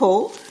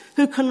people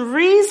who can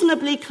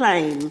reasonably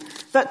claim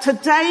that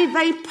today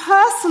they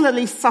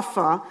personally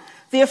suffer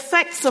the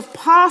effects of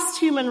past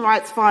human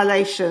rights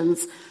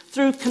violations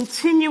through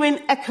continuing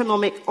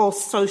economic or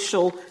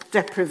social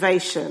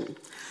deprivation.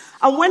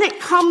 And when it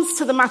comes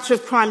to the matter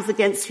of crimes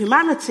against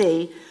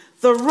humanity,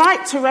 the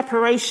right to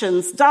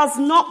reparations does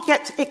not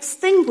get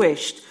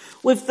extinguished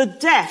with the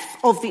death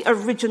of the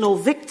original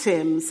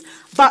victims,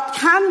 but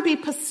can be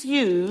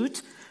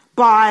pursued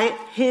by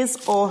his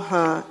or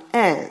her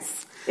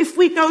heirs. If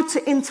we go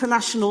to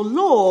international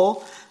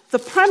law, the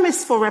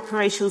premise for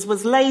reparations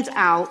was laid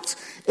out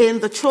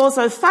in the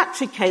Chorzo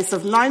factory case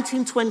of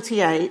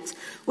 1928,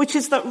 which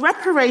is that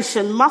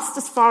reparation must,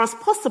 as far as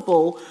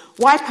possible,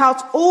 wipe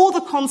out all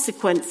the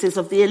consequences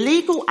of the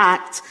illegal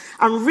act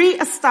and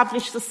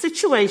re-establish the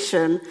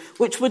situation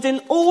which would in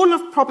all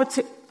of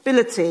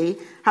probability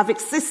have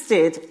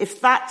existed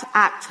if that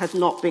act had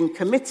not been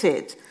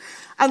committed.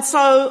 And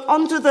so,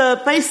 under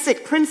the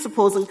basic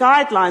principles and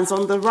guidelines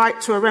on the right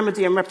to a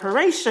remedy and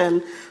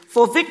reparation,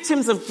 for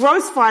victims of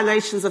gross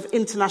violations of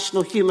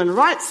international human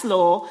rights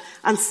law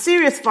and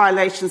serious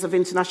violations of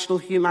international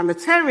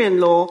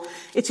humanitarian law,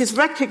 it is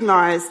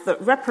recognised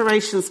that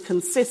reparations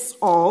consist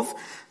of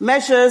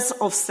measures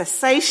of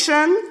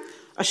cessation,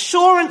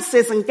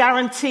 assurances and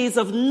guarantees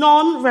of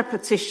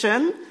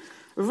non-repetition,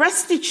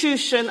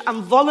 restitution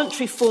and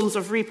voluntary forms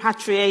of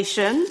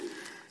repatriation,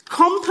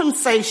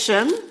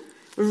 compensation,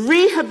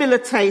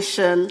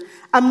 rehabilitation,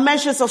 and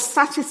measures of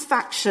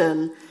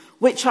satisfaction,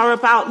 which are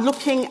about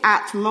looking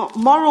at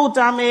moral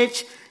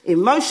damage,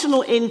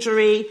 emotional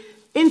injury,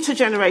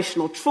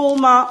 intergenerational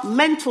trauma,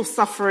 mental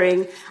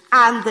suffering,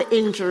 and the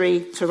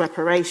injury to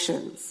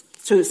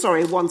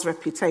one's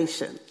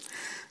reputation.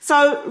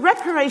 So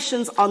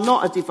reparations are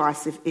not a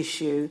divisive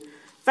issue.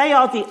 They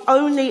are the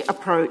only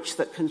approach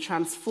that can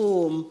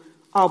transform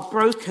our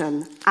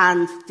broken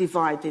and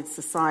divided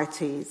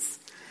societies.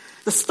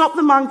 The Stop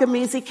the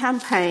Mangamizi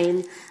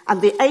campaign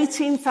and the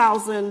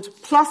 18,000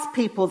 plus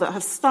people that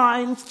have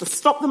signed the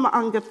Stop the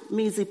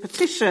Mangamizi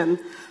petition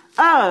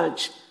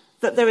urge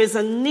that there is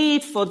a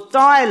need for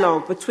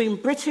dialogue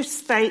between British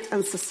state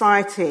and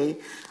society,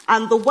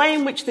 and the way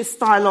in which this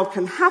dialogue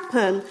can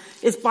happen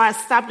is by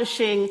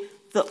establishing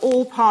the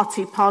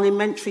All-Party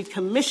Parliamentary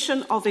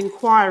Commission of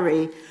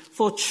Inquiry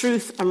for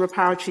Truth and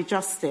Reparatory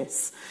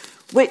Justice,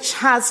 which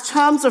has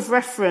terms of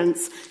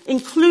reference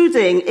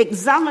including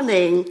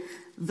examining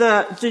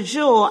the de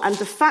jure and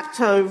de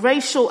facto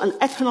racial and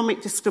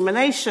economic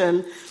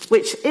discrimination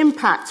which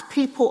impact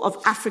people of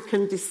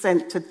African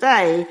descent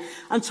today,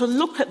 and to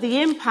look at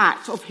the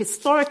impact of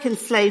historic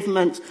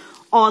enslavement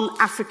on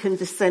African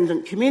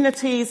descendant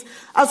communities,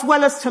 as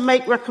well as to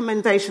make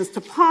recommendations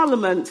to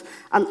Parliament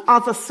and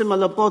other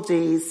similar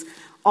bodies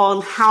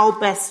on how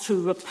best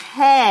to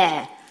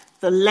repair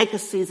the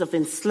legacies of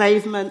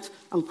enslavement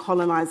and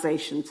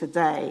colonisation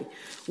today.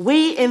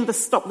 We in the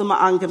Stop the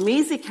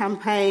Mangamizi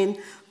campaign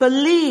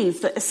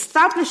believe that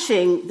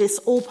establishing this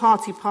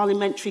all-party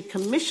parliamentary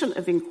commission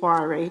of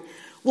inquiry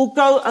will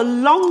go a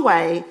long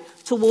way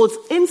towards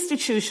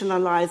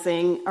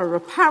institutionalising a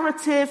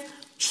reparative,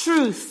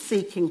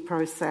 truth-seeking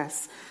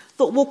process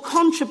that will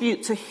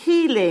contribute to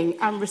healing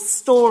and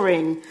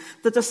restoring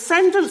the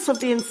descendants of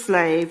the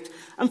enslaved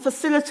and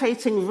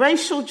facilitating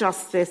racial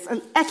justice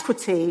and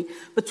equity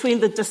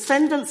between the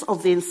descendants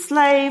of the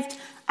enslaved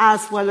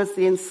as well as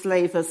the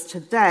enslavers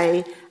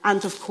today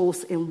and, of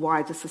course, in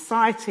wider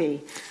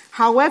society.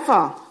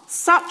 However,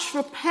 such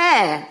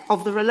repair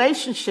of the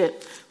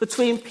relationship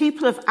between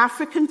people of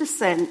African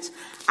descent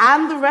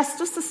and the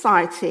rest of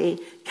society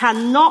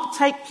cannot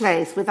take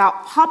place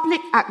without public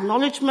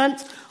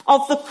acknowledgement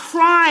of the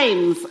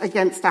crimes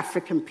against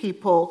African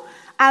people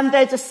and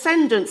their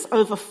descendants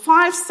over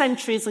 5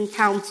 centuries and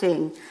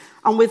counting,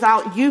 and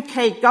without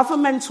UK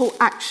governmental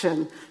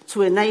action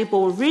to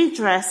enable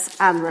redress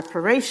and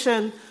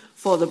reparation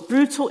for the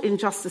brutal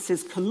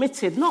injustices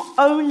committed not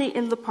only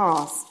in the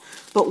past,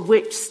 but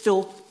which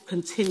still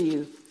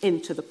continue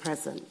into the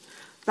present.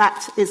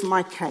 That is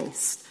my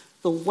case.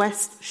 The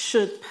West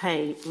should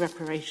pay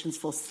reparations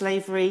for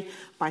slavery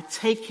by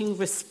taking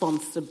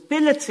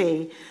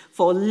responsibility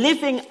for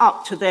living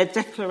up to their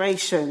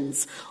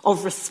declarations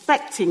of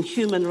respecting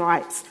human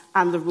rights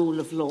and the rule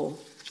of law.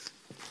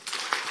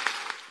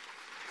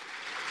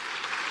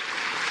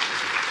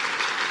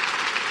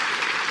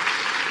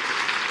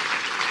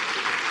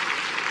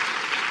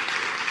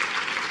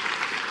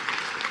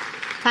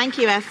 Thank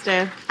you,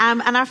 Esther.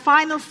 And our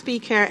final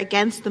speaker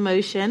against the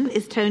motion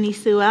is Tony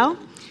Sewell.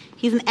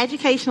 He's an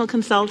educational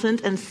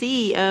consultant and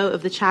CEO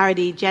of the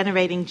charity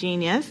Generating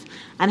Genius,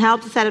 and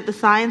helped to set up the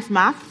Science,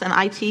 Maths and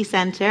IT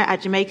Centre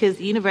at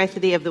Jamaica's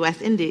University of the West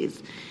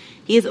Indies.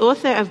 He is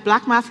author of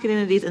Black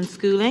Masculinities in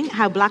Schooling,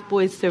 How Black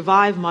Boys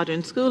Survive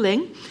Modern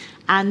Schooling,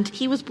 and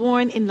he was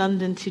born in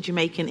London to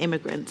Jamaican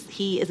immigrants.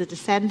 He is a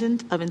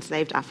descendant of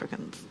enslaved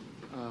Africans.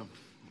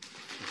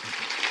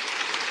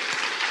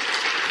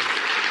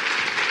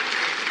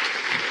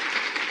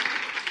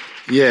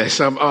 Yes,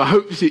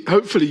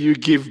 hopefully you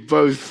give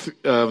both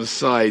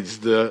sides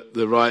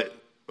the right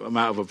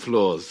amount of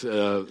applause,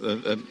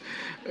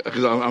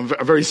 because I'm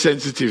very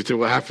sensitive to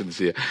what happens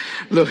here.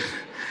 Look,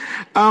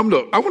 I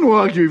want to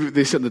argue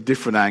this at a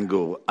different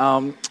angle.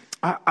 I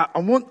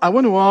want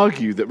to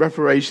argue that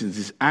reparations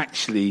is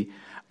actually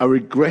a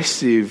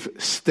regressive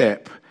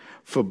step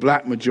for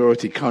black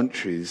majority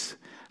countries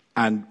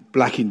and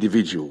black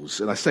individuals,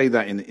 and I say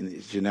that in a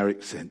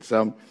generic sense.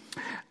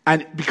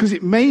 And because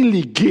it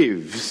mainly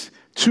gives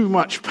too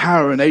much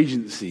power and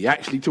agency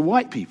actually to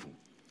white people.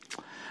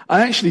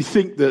 I actually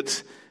think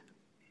that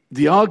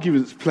the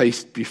arguments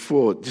placed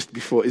just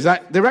before, is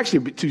that they're actually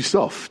a bit too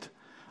soft.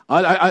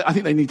 I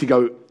think they need to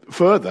go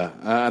further,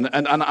 and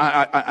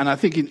I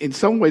think in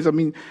some ways, I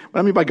mean, what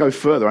I mean by go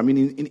further, I mean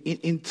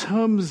in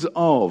terms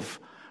of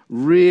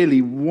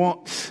really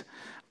what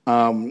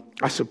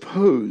I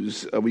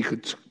suppose we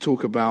could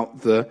talk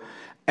about the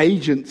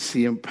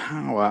agency and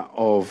power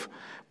of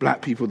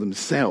black people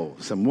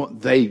themselves and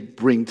what they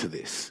bring to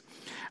this.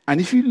 And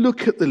if you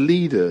look at the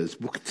leaders,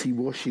 Booker T.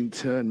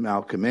 Washington,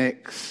 Malcolm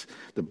X,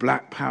 the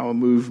Black Power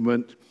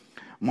movement,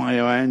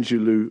 Maya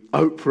Angelou,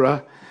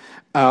 Oprah,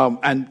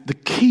 and the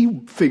key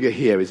figure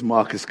here is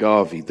Marcus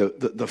Garvey,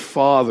 the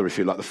father, if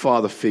you like, the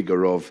father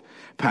figure of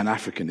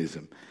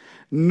Pan-Africanism.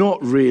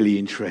 Not really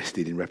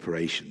interested in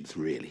reparations,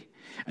 really.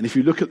 And if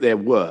you look at their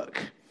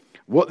work,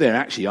 what they're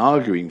actually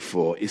arguing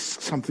for is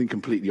something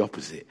completely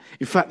opposite.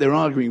 In fact, they're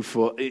arguing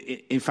for,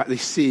 in fact, they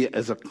see it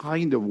as a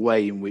kind of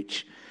way in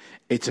which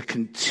it's a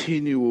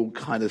continual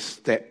kind of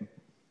step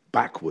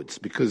backwards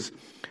because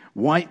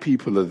white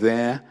people are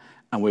there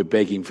and we're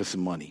begging for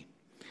some money.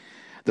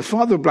 The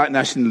father of black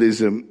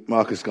nationalism,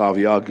 Marcus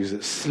Garvey, argues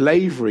that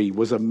slavery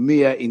was a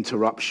mere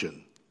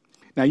interruption.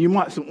 Now, you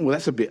might think, well,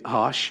 that's a bit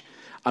harsh.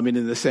 I mean,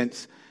 in the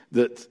sense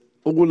that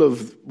all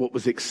of what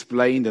was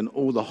explained and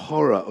all the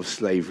horror of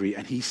slavery,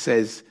 and he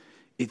says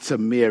it's a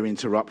mere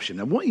interruption.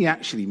 And what he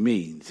actually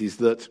means is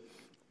that,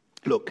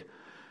 look,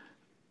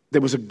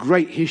 there was a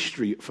great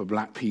history for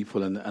black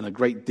people and a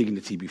great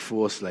dignity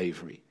before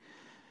slavery.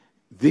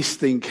 This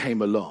thing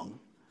came along.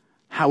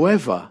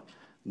 However,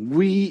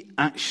 we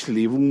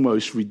actually have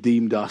almost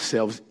redeemed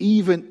ourselves.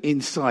 Even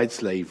inside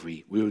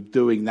slavery, we were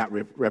doing that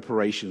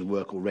reparations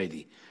work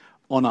already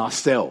on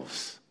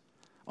ourselves.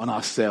 And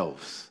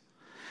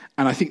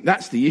I think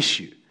that's the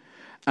issue.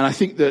 And I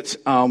think that,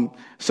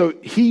 so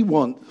he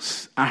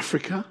wants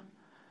Africa,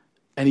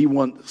 and he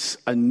wants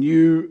a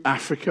new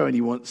Africa, and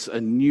he wants a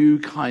new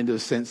kind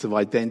of sense of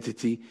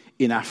identity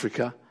in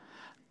Africa.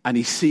 And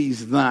he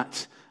sees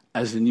that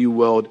as a new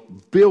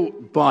world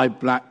built by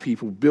black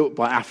people, built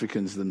by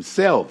Africans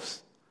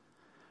themselves.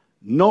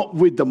 Not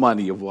with the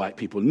money of white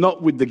people,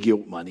 not with the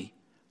guilt money,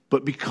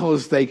 but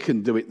because they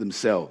can do it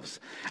themselves.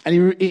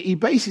 And he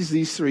bases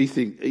these three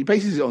things. He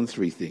bases it on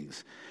three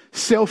things.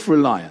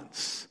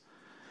 Self-reliance.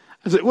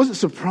 So it wasn't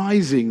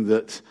surprising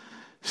that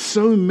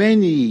so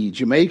many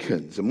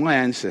Jamaicans and my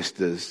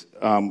ancestors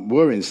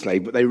were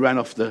enslaved, but they ran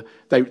off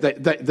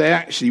they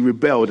actually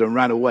rebelled and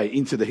ran away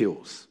into the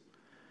hills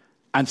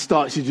and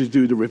started to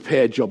do the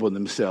repair job on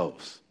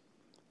themselves.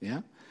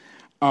 Yeah,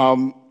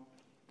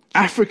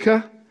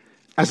 Africa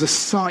as a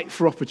site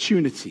for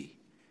opportunity.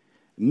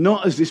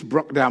 Not as this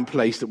broke-down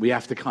place that we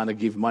have to kind of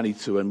give money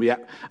to,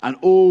 and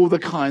all the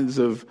kinds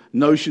of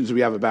notions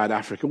we have about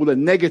Africa, all the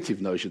negative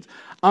notions.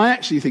 I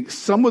actually think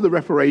some of the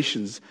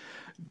reparations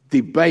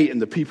debate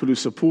and the people who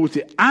support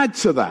it add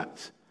to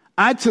that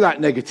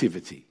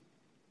negativity.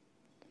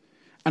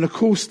 And of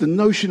course, the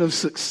notion of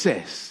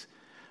success.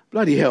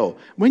 Bloody hell,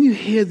 when you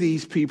hear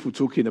these people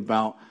talking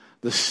about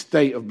the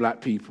state of black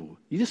people,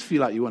 you just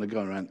feel like you want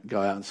to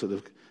go out and sort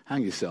of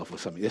hang yourself or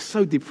something. They're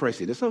so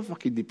depressing. They're so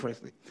fucking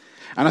depressing.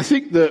 And I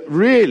think that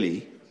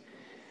really,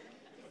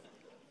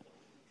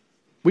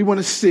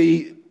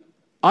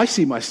 I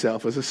see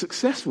myself as a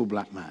successful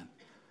black man.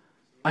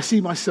 I see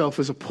myself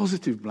as a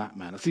positive black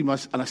man.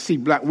 I see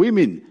black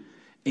women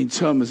in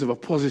terms of a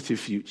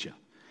positive future.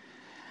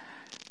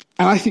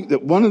 And I think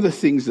that one of the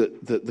things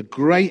that the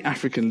great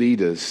African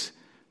leaders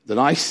that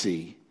I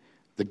see,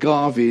 the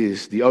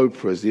Garveys, the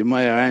Oprahs, the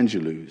Maya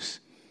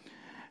Angelous,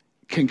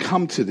 can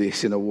come to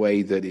this in a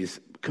way that is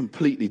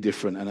completely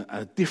different and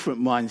a different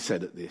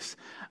mindset at this.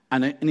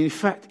 And in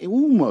fact, it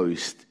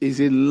almost is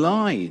in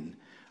line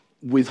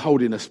with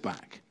holding us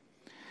back.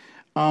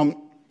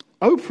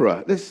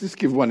 Oprah, let's just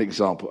give one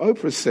example.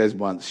 Oprah says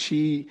once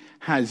she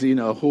has in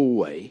her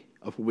hallway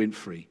of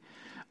Winfrey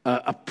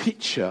a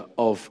picture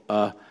of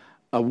a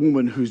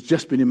woman who's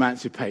just been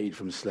emancipated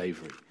from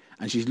slavery.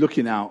 And she's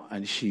looking out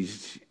and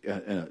she's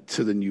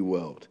to the new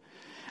world.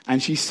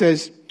 And she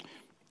says,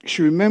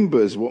 she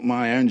remembers what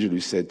Maya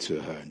Angelou said to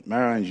her.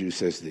 Maya Angelou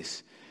says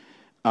this,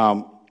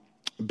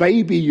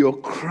 baby, your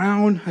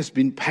crown has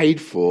been paid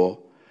for,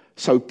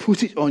 so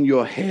put it on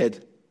your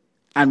head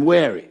and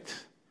wear it.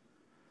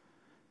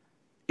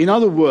 In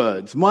other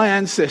words, my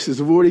ancestors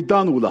have already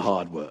done all the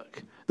hard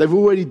work. They've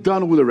already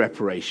done all the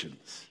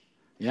reparations.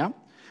 Yeah?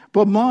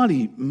 Bob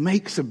Marley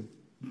makes a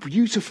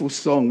beautiful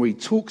song where he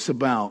talks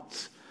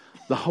about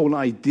the whole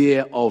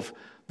idea of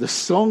the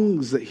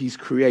songs that he's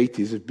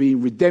created as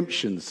being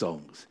redemption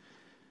songs.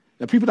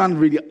 Now, people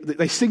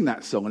they sing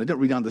that song and they don't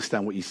really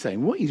understand what he's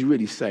saying. What he's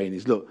really saying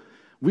is, look,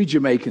 we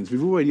Jamaicans,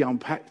 we've already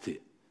unpacked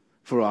it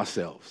for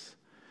ourselves.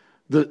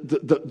 The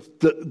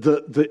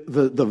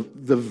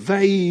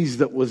vase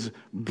that was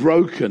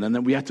broken and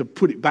then we had to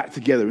put it back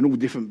together in all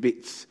different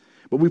bits.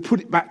 But we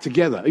put it back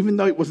together, even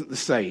though it wasn't the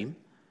same.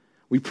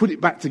 We put it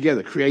back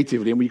together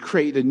creatively and we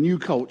created a new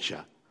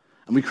culture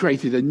and we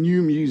created a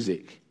new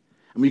music.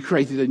 And we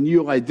created a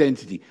new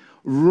identity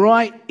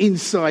right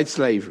inside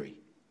slavery.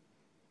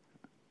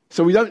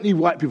 So we don't need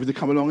white people to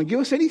come along and give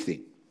us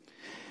anything.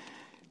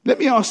 Let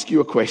me ask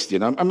you a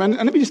question, and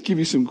let me just give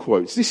you some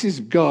quotes. This is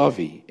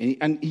Garvey,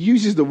 and he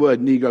uses the word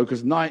Negro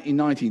because in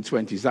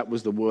 1920s, that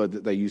was the word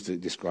that they used to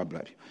describe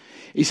black people.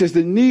 He says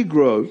the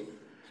Negro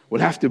will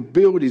have to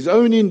build his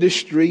own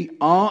industry,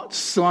 art,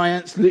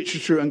 science,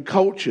 literature, and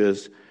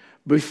cultures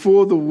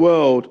before the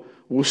world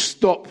will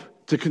stop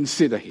to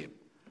consider him.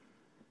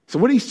 So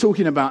what he's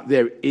talking about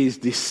there is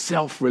this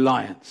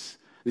self-reliance,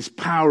 this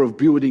power of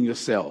building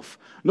yourself,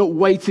 not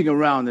waiting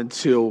around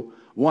until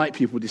white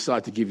people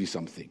decide to give you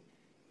something.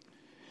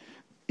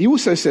 He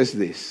also says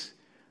this: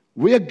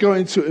 we are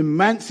going to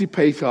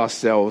emancipate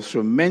ourselves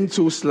from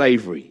mental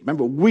slavery.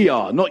 Remember, we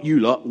are, not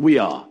you lot, we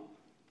are.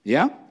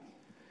 Yeah?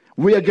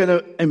 We are going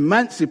to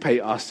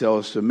emancipate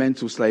ourselves from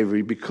mental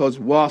slavery because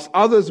whilst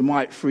others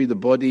might free the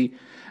body,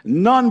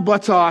 none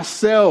but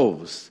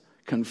ourselves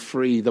can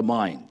free the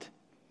mind.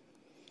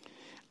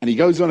 And he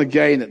goes on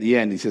again at the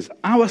end. He says,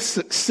 our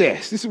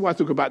success, this is why I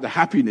talk about the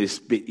happiness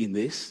bit in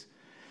this,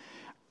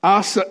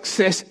 our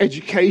success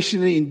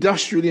educationally,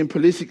 industrially, and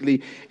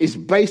politically is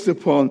based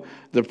upon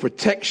the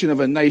protection of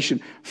a nation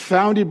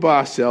founded by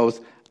ourselves,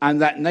 and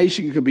that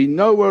nation can be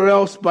nowhere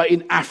else but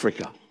in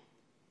Africa.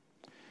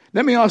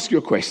 Let me ask you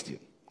a question.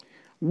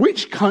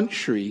 Which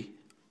country,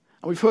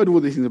 and we've heard all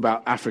these things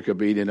about Africa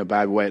being in a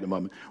bad way at the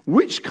moment,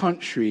 which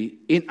country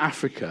in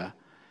Africa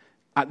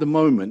at the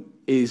moment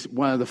is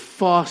one of the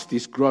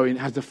fastest growing,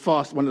 one of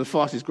the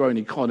fastest growing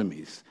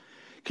economies?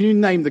 Can you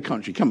name the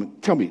country? Come on,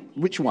 tell me,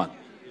 which one?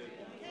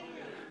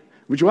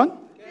 Which one?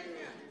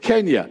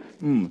 Kenya.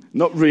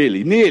 Not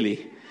really.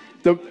 Nearly.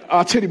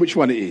 I'll tell you which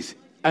one it is.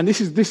 And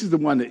this is the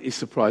one that is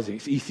surprising.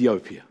 It's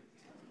Ethiopia.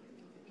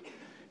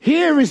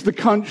 Here is the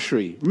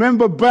country.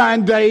 Remember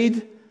Band-Aid?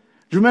 Do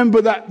you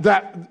remember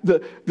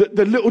the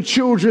little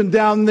children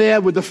down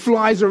there with the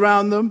flies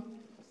around them?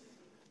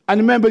 And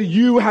remember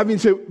you having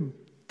to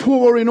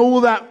pour in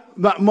all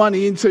that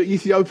money into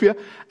Ethiopia?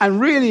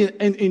 And really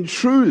and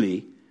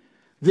truly,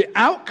 the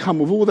outcome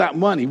of all that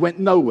money went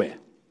nowhere.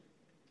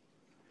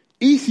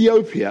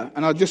 Ethiopia,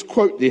 and I'll just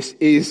quote this,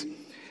 is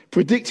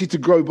predicted to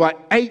grow by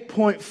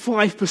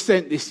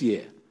 8.5% this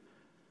year.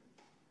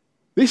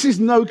 This is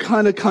no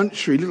kind of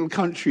country, little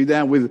country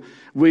there with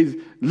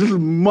little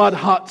mud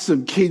huts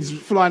and kids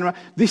flying around.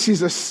 This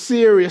is a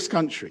serious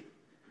country.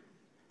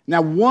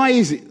 Now, why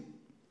is it?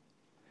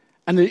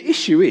 And the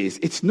issue is,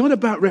 it's not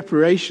about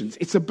reparations,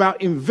 it's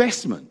about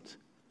investment.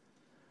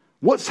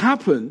 What's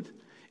happened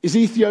is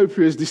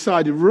Ethiopia has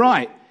decided,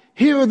 right,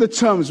 here are the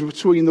terms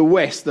between the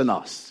West and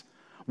us.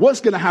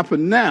 What's going to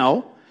happen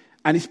now,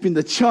 and it's been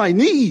the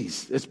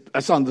Chinese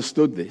that's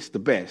understood this the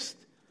best,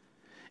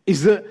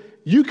 is that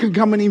you can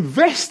come and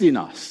invest in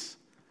us.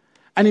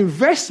 And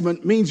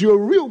investment means you're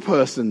a real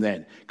person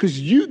then, because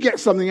you get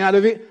something out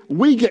of it,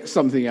 we get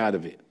something out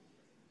of it.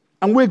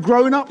 And we're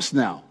grown-ups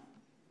now.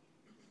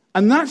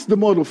 And that's the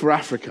model for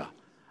Africa.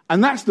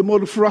 And that's the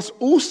model for us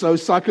also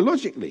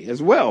psychologically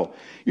as well.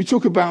 You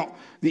talk about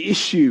the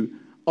issue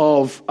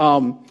of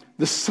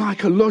the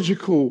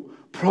psychological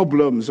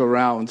problems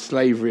around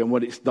slavery and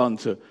what it's done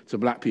to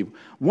black people.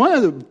 One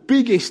of the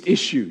biggest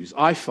issues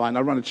I find,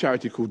 I run a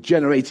charity called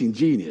Generating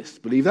Genius.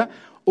 Believe that?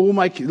 A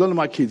lot of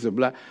my kids are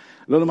black.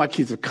 A lot of my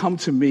kids have come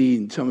to me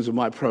in terms of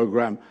my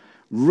program,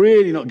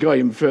 really not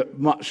going for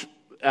much,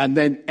 and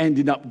then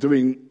ending up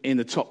doing in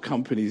the top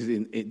companies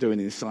doing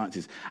in the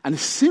sciences. And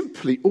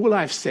simply all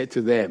I've said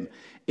to them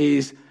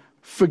is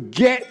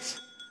forget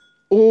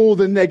all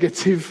the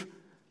negative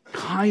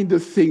kind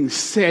of things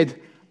said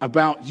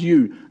about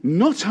you,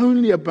 not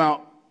only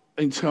about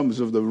in terms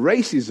of the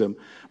racism,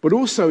 but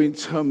also in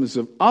terms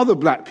of other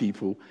black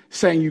people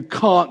saying you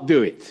can't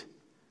do it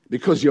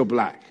because you're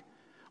black,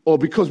 or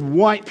because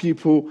white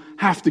people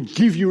have to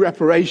give you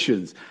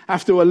reparations,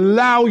 have to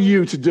allow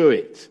you to do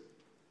it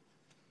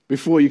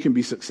before you can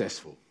be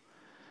successful.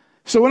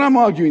 So when I'm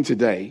arguing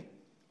today,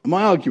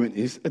 my argument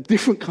is a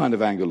different kind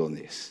of angle on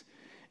this,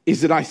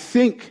 is that I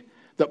think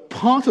that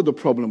part of the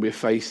problem we're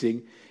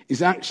facing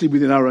is actually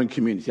within our own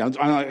community. And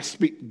I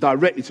speak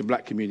directly to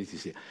black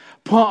communities here.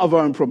 Part of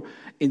our own problem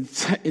in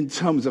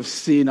terms of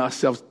seeing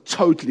ourselves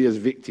totally as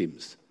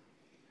victims.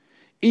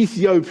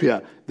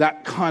 Ethiopia,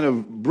 that kind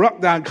of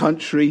broke-down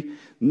country,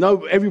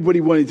 everybody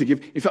wanted to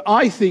give. In fact,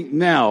 I think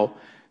now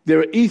there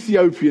are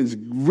Ethiopians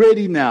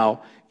ready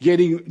now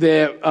getting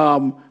their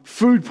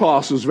food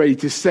parcels ready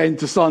to send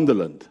to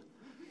Sunderland.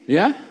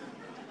 Yeah?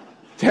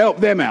 To help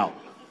them out.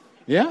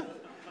 Yeah?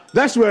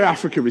 That's where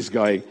Africa is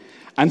going.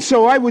 And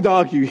so I would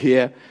argue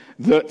here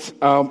that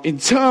in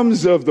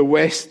terms of the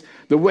West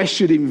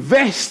should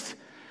invest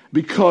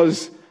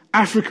because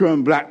Africa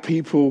and black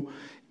people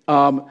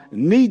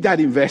need that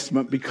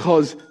investment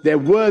because they're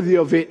worthy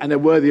of it, and they're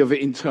worthy of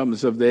it in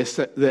terms of their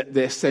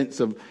sense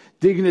of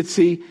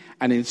dignity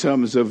and in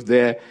terms of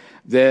their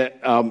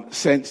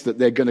sense that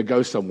they're going to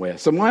go somewhere.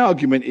 So my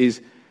argument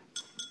is,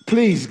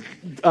 please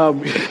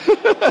vote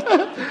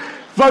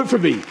for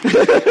me.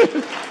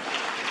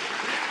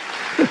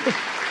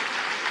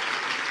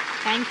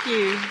 Thank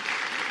you.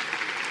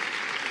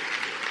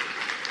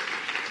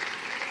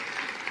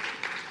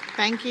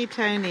 Thank you,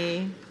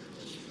 Tony.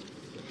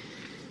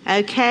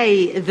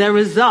 Okay, the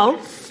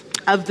results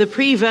of the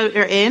pre-vote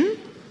are in.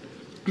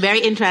 Very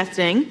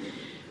interesting.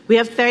 We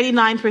have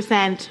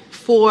 39%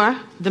 for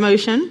the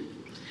motion.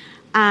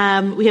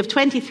 We have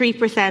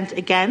 23%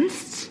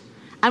 against.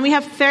 And we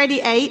have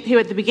 38 who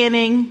at the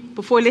beginning,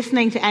 before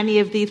listening to any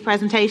of these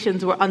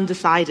presentations, were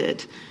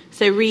undecided.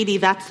 So really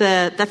that's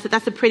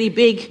a pretty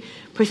big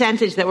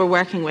percentage that we're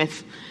working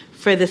with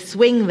for the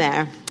swing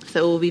there. So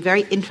it will be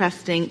very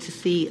interesting to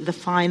see the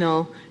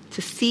final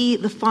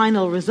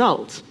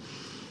result.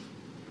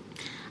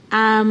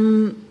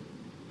 Now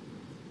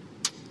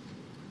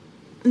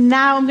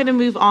I'm going to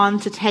move on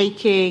to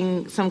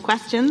taking some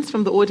questions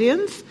from the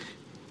audience.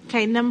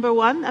 Okay, number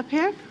one up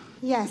here.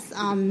 Yes,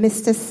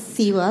 Mr.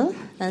 Sewell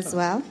as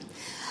well.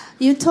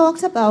 You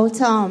talked about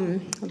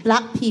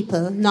black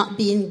people not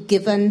being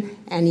given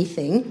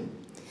anything.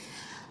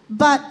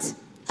 But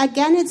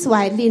again, it's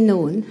widely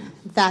known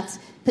that,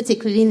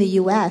 particularly in the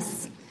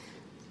US,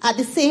 at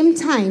the same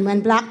time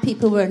when black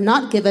people were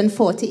not given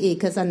 40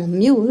 acres and a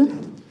mule,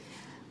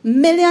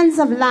 millions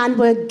of land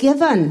were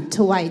given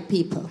to white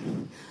people.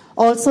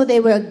 Also, they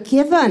were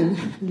given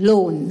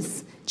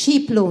loans,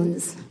 cheap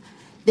loans.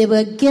 They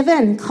were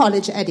given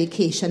college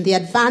education. The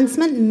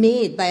advancement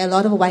made by a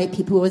lot of white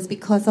people was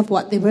because of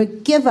what they were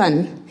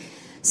given.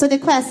 So the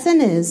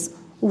question is,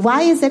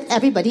 why is it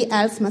everybody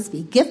else must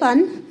be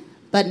given,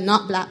 but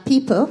not black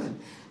people?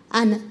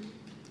 And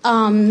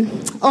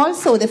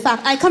also the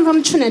fact, I come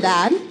from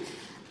Trinidad,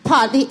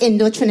 partly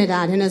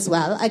Indo-Trinidadian as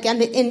well. Again,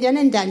 the Indian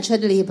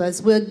indentured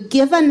laborers were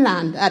given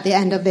land at the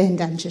end of their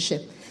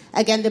indentureship.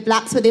 Again, the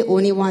blacks were the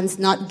only ones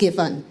not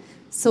given.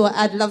 So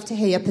I'd love to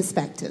hear your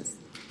perspectives.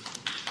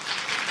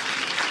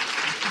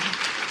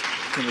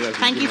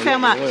 Thank you so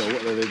much. What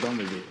have they done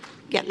with it?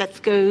 Yeah, let's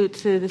go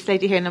to this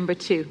lady here, number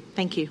two.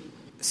 Thank you.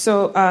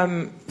 So,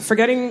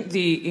 forgetting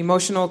the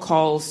emotional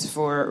calls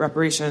for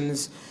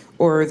reparations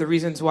or the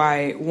reasons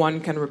why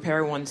one can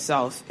repair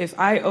oneself, if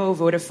I owe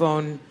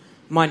Vodafone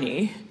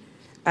money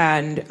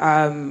and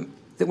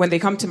when they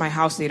come to my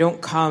house, they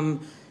don't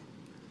come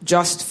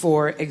just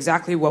for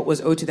exactly what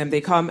was owed to them.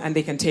 They come and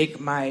they can take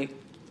my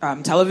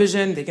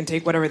television, they can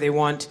take whatever they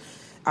want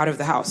out of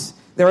the house.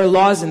 There are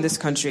laws in this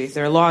country.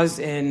 There are laws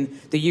in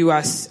the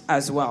U.S.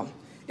 as well.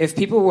 If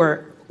people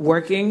were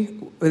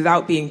working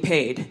without being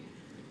paid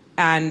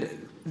and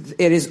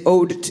it is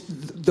owed,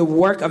 the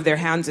work of their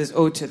hands is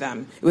owed to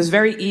them. It was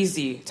very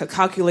easy to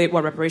calculate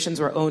what reparations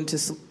were owed to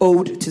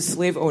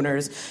slave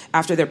owners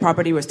after their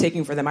property was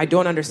taken from them. I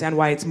don't understand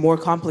why it's more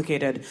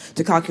complicated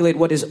to calculate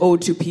what is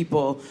owed to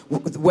people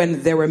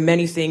when there were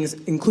many things,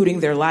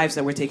 including their lives,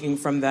 that were taken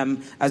from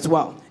them as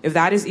well. If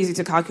that is easy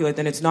to calculate,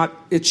 then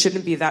it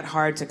shouldn't be that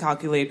hard to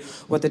calculate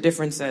what the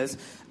difference is.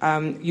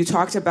 You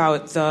talked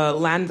about the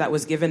land that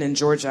was given in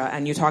Georgia,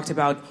 and you talked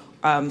about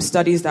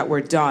studies that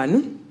were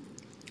done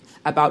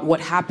about what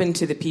happened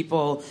to the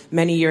people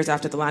many years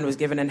after the land was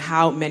given and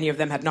how many of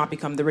them had not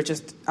become the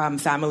richest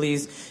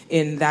families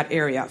in that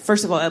area.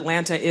 First of all,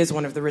 Atlanta is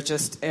one of the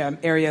richest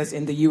areas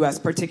in the U.S.,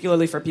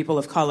 particularly for people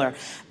of color.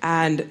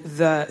 And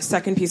the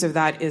second piece of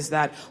that is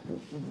that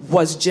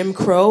was Jim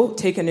Crow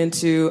taken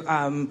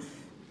into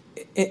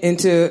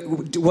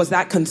was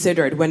that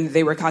considered when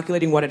they were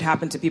calculating what had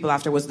happened to people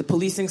after? Was the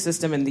policing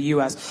system in the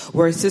U.S.,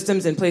 were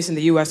systems in place in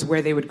the U.S.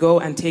 where they would go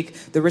and take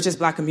the richest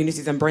black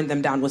communities and burn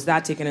them down? Was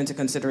that taken into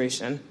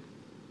consideration?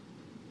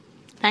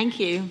 Thank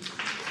you.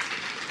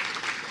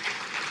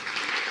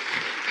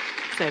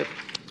 So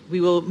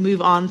we will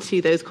move on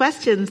to those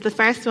questions. The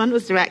first one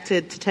was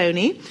directed to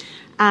Tony.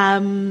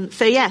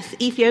 So yes,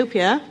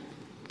 Ethiopia,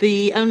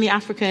 the only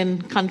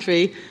African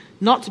country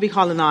not to be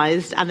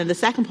colonized, and then the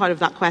second part of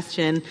that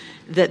question,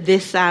 that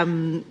this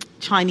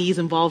Chinese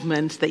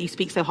involvement that you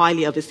speak so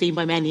highly of is seen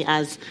by many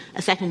as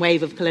a second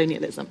wave of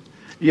colonialism.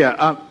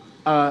 Yeah,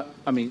 I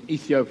mean,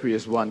 Ethiopia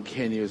is one,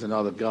 Kenya is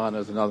another, Ghana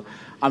is another.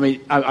 I mean,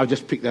 I'll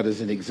just pick that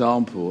as an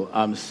example.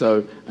 And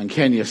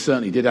Kenya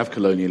certainly did have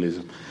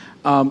colonialism.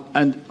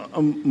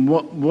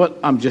 What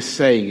I'm just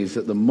saying is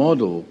that the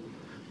model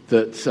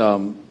that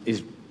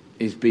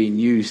is being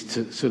used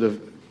to sort of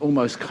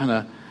almost kind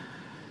of,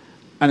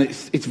 and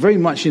it's very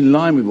much in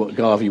line with what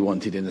Garvey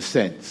wanted in a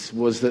sense,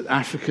 was that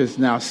Africa's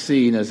now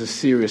seen as a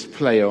serious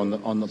player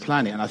on the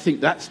planet. And I think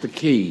that's the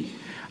key.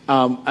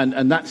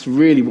 And that's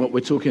really what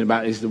we're talking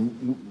about, is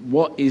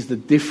what is the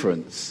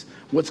difference?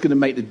 What's going to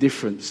make the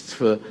difference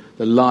for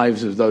the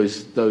lives of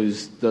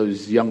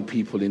those young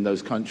people in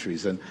those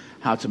countries and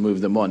how to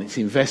move them on? It's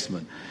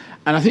investment.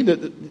 And I think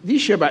that the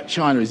issue about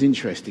China is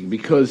interesting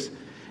because,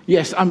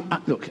 yes,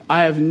 look,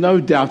 I have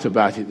no doubt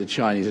about it, the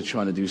Chinese are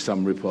trying to do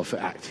some rip-off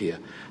act here.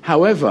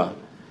 However,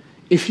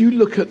 if you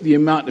look at the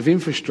amount of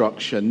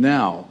infrastructure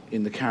now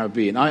in the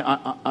Caribbean,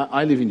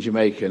 I live in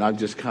Jamaica, and I've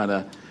just kind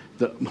of,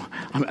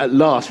 at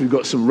last we've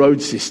got some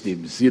road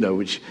systems,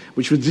 which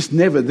was just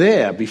never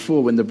there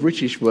before when the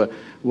British were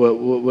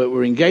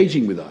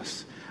engaging with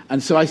us.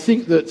 And so I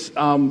think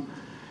that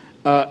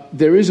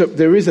there is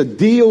a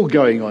deal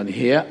going on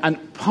here,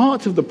 and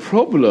part of the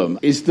problem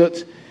is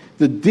that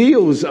the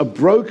deals are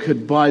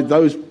brokered by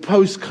those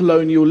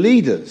post-colonial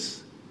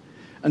leaders,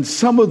 and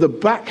some of the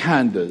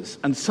backhanders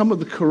and some of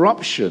the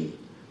corruption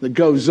that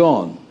goes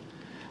on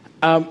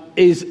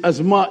is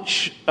as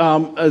much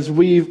as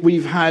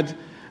we've had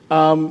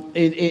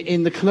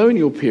in the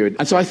colonial period.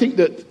 And so I think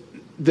that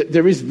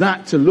there is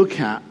that to look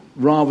at,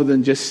 rather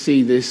than just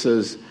see this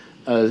as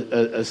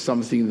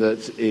something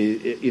that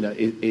is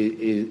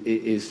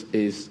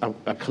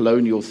a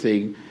colonial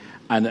thing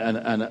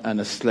and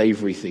a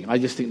slavery thing. I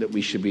just think that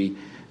we should be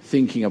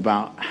thinking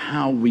about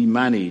how we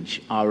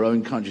manage our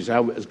own countries,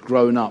 how as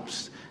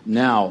grown-ups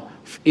now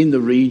in the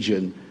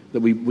region that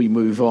we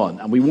move on.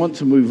 And we want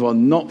to move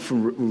on not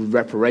from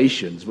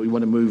reparations, but we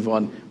want to move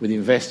on with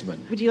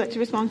investment. Would you like to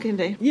respond,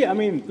 Kehinde? Yeah, I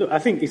mean, look, I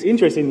think it's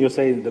interesting you're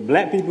saying that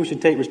black people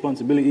should take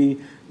responsibility,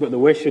 but the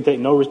West should take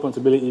no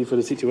responsibility for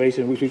the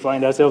situation in which we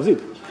find ourselves in,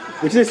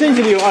 which is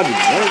essentially your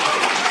argument, right?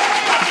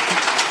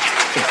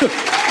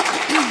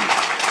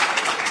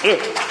 Look,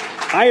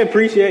 I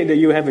appreciate that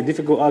you have a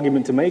difficult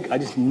argument to make. I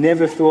just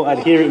never thought I'd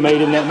hear it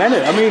made in that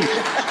manner. I mean,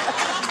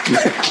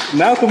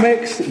 Malcolm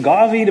X,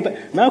 Garvey,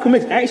 Malcolm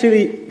X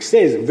actually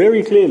says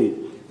very clearly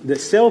that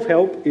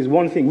self-help is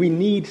one thing. We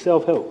need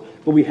self-help.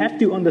 But we have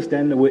to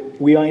understand that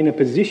we are in a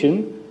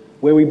position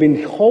where we've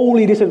been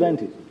wholly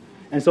disadvantaged.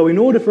 And so in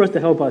order for us to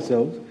help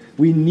ourselves,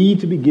 we need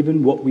to be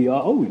given what we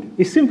are owed.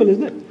 It's simple as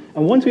that.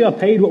 And once we are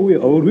paid what we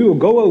are owed, we will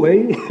go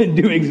away and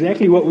do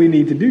exactly what we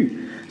need to do.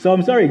 So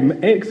I'm sorry,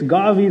 X,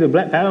 Garvey, the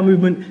Black Power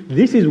movement,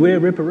 this is where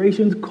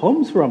reparations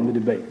comes from, the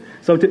debate.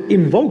 So to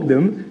invoke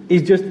them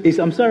is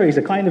it's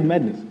a kind of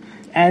madness.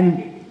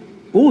 And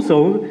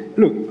also,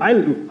 look,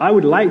 I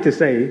would like to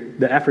say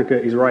that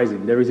Africa is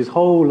rising. There is this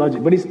whole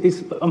logic, but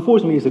it's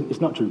unfortunately it's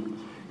not true.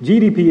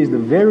 GDP is the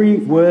very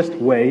worst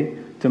way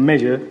to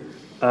measure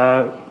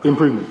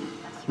improvement.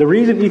 The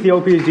reason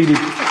Ethiopia's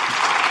GDP...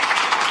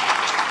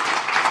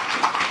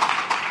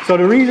 So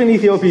the reason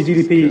Ethiopia's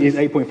GDP is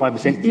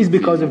 8.5% is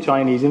because of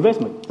Chinese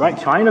investment, right?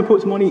 China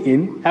puts money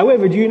in.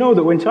 However, do you know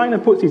that when China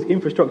puts its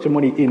infrastructure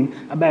money in,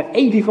 about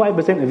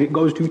 85% of it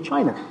goes to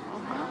China?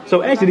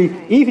 So actually,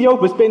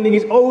 Ethiopia is spending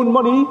its own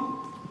money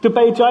to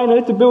pay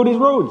China to build its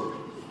roads.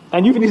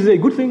 And you think this is a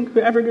good thing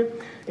for Africa?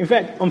 In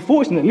fact,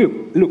 unfortunately,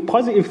 look,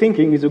 positive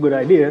thinking is a good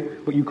idea,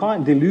 but you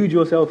can't delude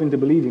yourself into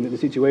believing that the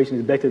situation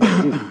is better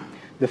than it is.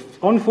 The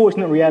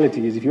unfortunate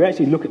reality is, if you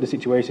actually look at the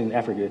situation in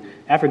Africa,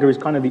 Africa is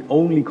kind of the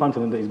only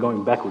continent that is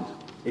going backwards.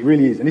 It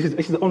really is. And this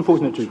is the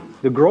unfortunate truth.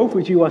 The growth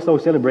which you are so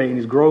celebrating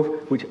is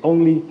growth which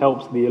only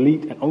helps the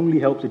elite and only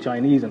helps the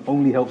Chinese and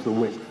only helps the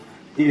West.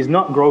 It is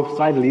not growth,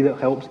 sidely, that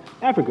helps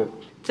Africa.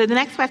 So the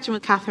next question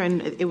with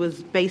Catherine, it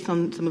was based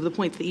on some of the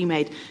points that you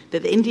made,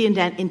 that the Indian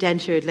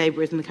indentured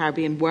labourers in the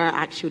Caribbean were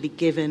actually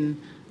given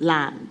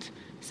land,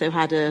 so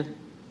had a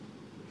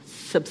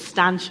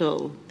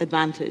substantial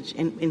advantage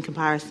in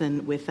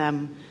comparison with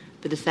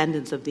the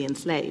descendants of the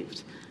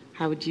enslaved.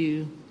 How would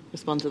you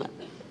respond to that?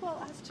 Well,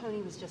 as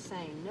Tony was just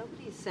saying,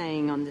 nobody is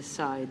saying on this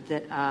side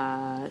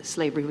that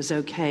slavery was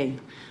okay.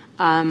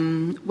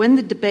 When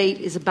the debate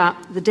is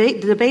about the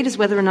debate is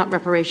whether or not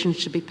reparations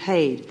should be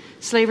paid.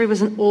 Slavery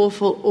was an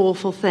awful,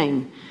 awful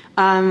thing,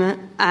 and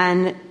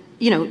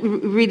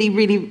really,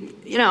 really.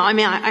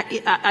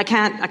 I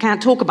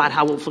can't talk about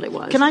how awful it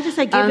was. Can I just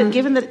say,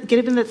 given that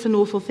it's an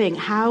awful thing,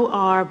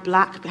 how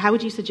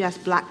would you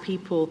suggest black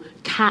people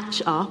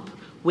catch up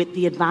with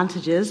the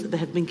advantages that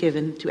have been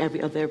given to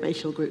every other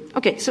racial group?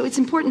 Okay, so it's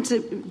important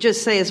to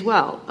just say as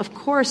well, of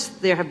course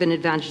there have been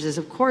advantages.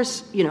 Of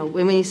course,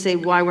 when we say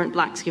why weren't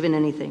blacks given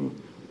anything,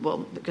 well,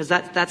 because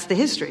that's the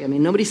history. I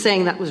mean, nobody's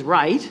saying that was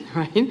right?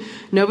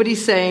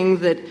 Nobody's saying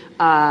that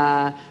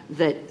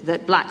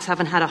that blacks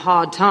haven't had a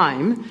hard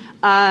time.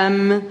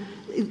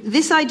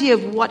 This idea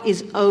of what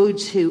is owed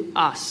to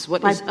us,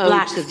 what is owed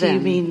blacks, to them. Do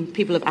you mean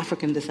people of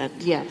African descent?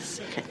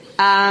 Yes. Okay.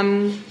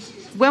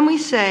 When we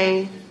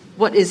say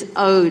what is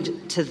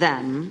owed to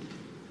them,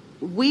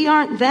 we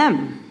aren't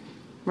them,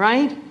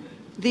 right?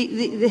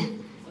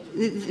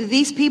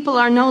 These people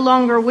are no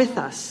longer with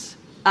us.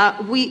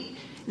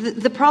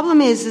 The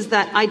problem is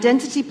that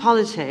identity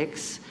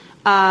politics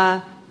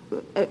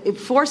it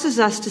forces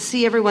us to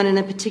see everyone in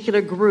a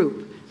particular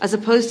group as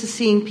opposed to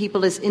seeing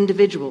people as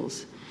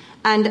individuals.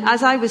 And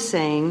as I was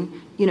saying,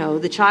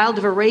 the child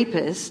of a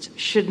rapist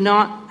should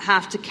not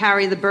have to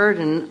carry the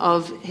burden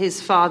of his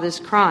father's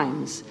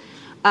crimes.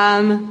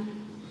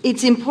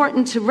 It's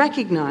important to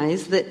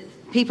recognize that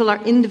people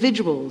are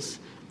individuals,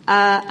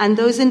 and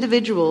those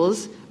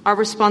individuals are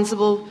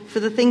responsible for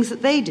the things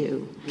that they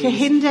do.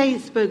 Kehinde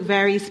spoke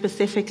very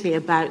specifically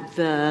about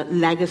the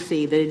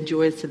legacy that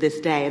endures to this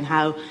day and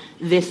how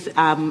this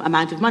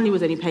amount of money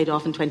was only paid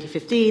off in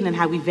 2015 and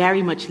how we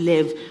very much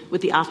live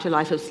with the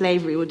afterlife of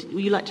slavery. Would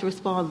you like to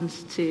respond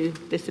to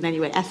this in any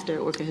way, Esther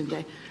or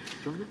Kehinde?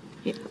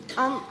 Yeah.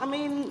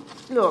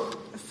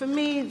 Look, for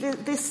me,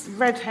 this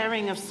red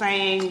herring of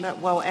saying that,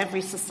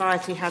 every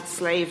society had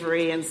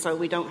slavery and so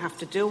we don't have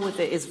to deal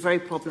with it is very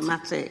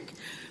problematic.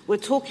 We're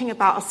talking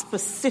about a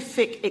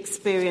specific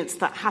experience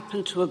that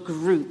happened to a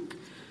group.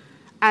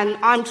 And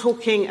I'm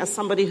talking as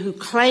somebody who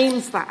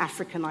claims that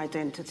African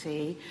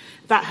identity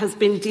that has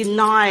been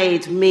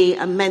denied me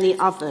and many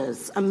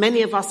others. And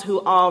many of us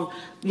who are,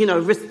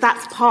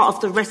 that's part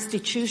of the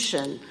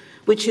restitution,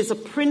 which is a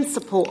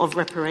principle of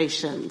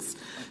reparations.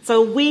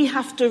 So we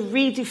have to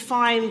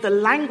redefine the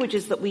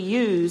languages that we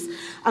use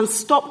and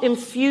stop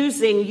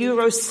infusing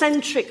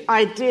Eurocentric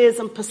ideas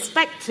and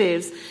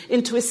perspectives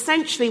into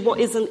essentially what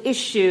is an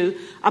issue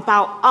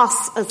about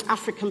us as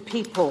African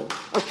people,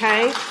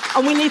 okay?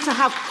 And we need to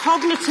have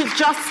cognitive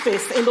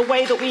justice in the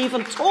way that we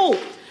even talk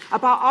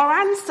about our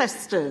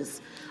ancestors.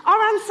 Our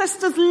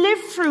ancestors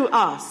lived through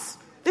us.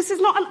 This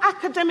is not an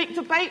academic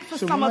debate for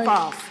some of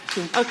us,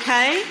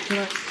 okay?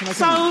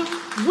 So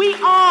we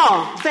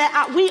are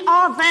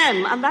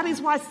them, and that is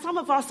why some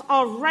of us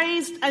are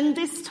raised in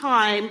this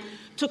time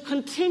to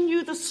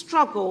continue the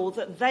struggle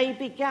that they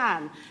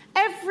began.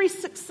 Every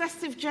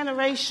successive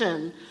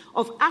generation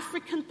of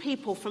African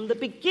people from the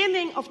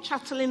beginning of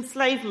chattel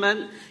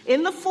enslavement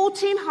in the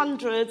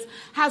 1400s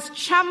has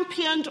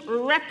championed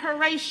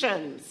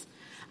reparations.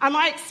 And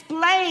I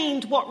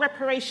explained what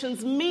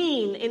reparations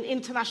mean in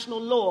international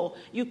law.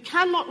 You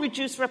cannot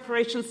reduce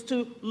reparations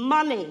to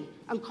money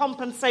and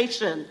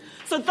compensation.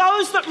 So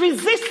those that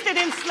resisted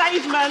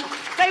enslavement,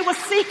 they were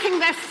seeking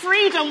their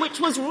freedom, which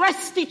was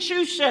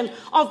restitution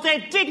of their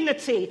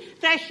dignity,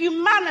 their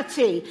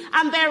humanity,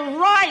 and their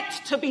right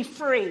to be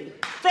free,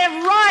 their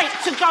right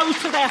to go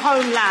to their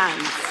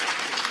homelands.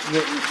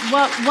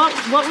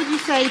 What would you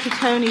say to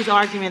Tony's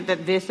argument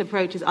that this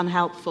approach is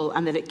unhelpful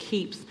and that it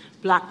keeps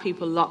black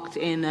people locked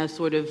in a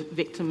sort of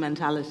victim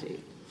mentality?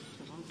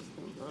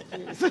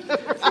 Well,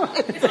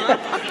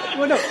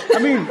 no,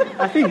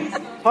 I think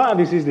part of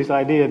this is this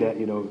idea that,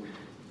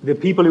 the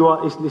people who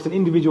are, it's an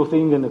individual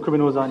thing and the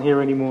criminals aren't here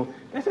anymore.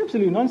 That's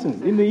absolute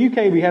nonsense. In the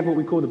UK, we have what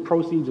we call the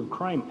Proceeds of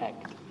Crime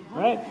Act,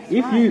 right?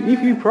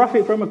 If you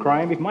profit from a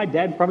crime, if my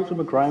dad profits from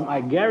a crime,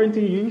 I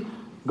guarantee you,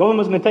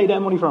 government's going to take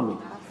that money from me.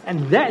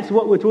 And that's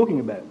what we're talking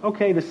about.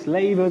 Okay, the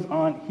slavers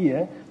aren't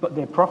here, but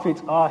their profits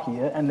are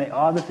here, and they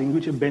are the things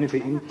which are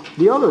benefiting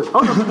the others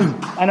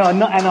and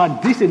are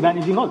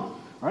disadvantaging others,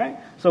 right?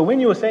 So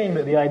when you were saying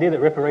that the idea that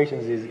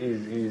reparations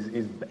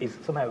is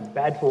somehow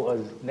bad for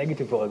us,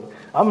 negative for us,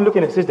 I'm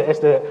looking at Sister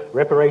Esther,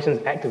 reparations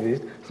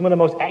activist. Some of the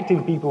most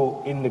active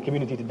people in the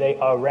community today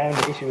are around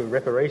the issue of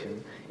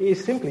reparations. It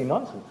is simply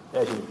nonsense,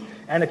 actually,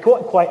 and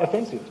quite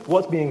offensive.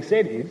 What's being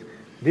said is,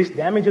 this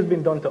damage has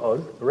been done to us,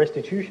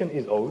 restitution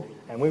is owed,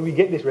 and when we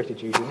get this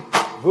restitution,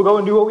 we'll go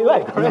and do what we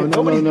like. Right?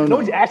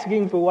 Nobody's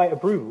asking for white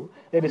approval.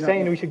 They're just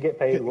saying we should get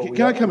paid what we like.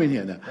 Can I come in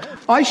here now?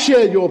 I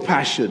share your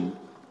passion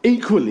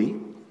equally,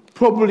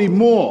 probably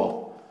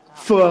more,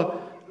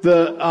 for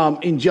the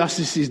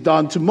injustices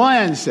done to my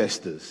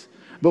ancestors.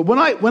 But when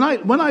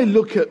I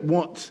look at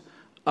what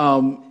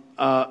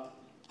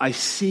I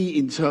see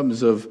in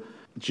terms of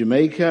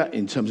Jamaica,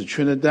 in terms of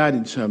Trinidad,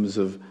 in terms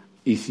of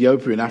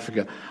Ethiopia and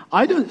Africa,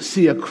 I don't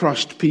see a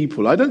crushed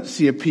people. I don't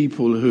see a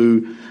people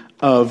who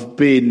have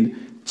been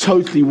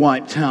totally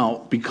wiped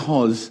out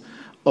because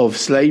of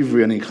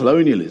slavery and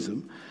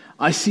colonialism.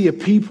 I see a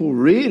people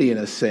really, in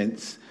a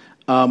sense,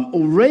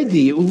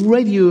 already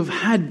who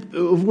have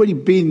already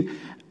been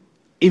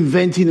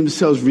inventing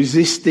themselves,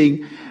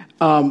 resisting,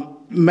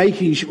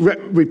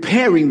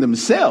 repairing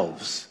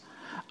themselves.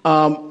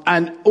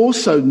 And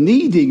also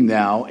needing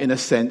now, in a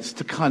sense,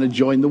 to kind of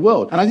join the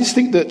world. And I just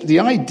think that the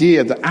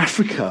idea that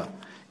Africa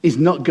is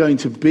not going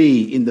to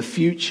be, in the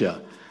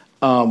future,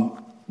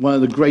 one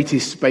of the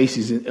greatest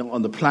spaces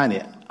on the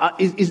planet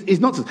is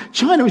nonsense.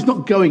 China is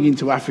not going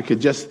into Africa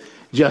just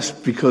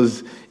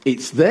because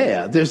it's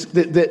there.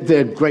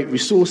 There are great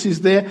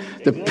resources there.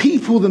 The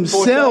people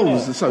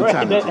themselves are so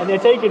talented. And they're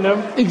taking them.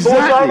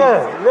 Exactly.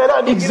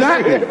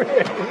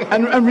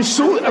 And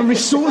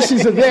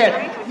resources are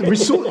there.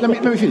 Let me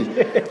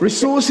finish.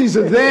 Resources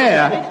are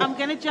there. I'm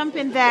going to jump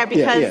in there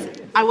because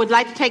I would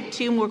like to take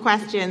two more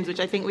questions,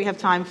 which I think we have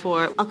time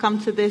for. I'll come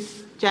to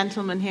this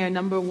gentleman here,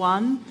 number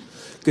one.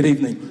 Good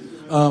evening.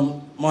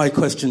 My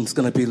question is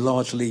going to be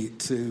largely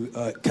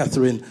to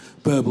Catherine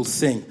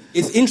Birbal-Singh.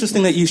 It's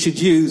interesting that you should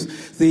use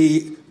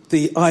the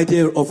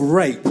idea of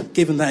rape,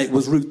 given that it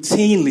was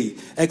routinely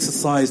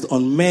exercised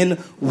on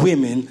men,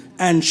 women,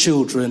 and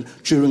children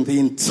during the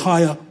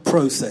entire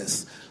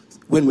process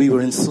when we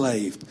were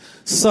enslaved.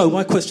 So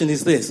my question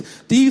is this.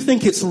 Do you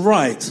think it's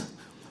right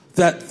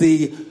that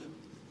the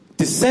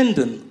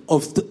descendant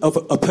of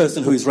a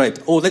person who is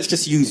raped, or let's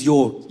just use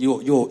your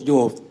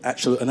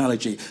actual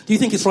analogy, do you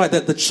think it's right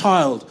that the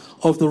child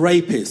of the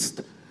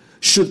rapist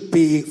should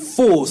be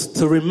forced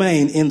to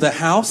remain in the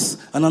house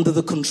and under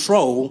the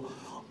control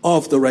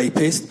of the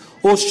rapist,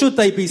 or should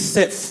they be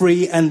set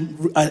free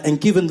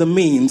and given the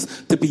means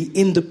to be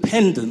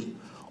independent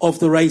of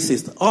the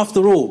racist?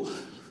 After all,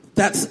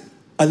 that's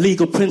a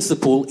legal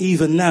principle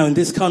even now in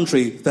this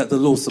country that the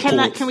law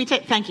supports. Can we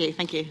take? Thank you.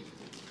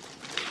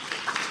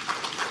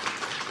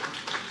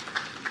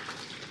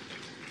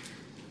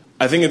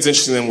 I think it's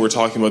interesting that we're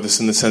talking about this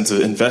in the sense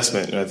of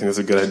investment, and I think that's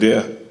a good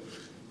idea.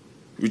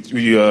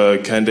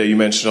 Kende, you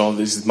mentioned all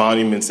these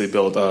monuments they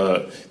built,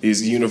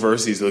 these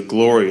universities, they're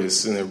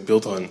glorious, and they're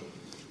built on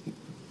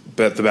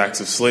the backs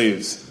of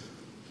slaves.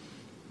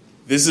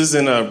 This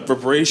isn't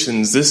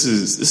reparations. This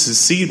is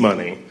seed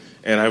money,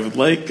 and I would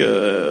like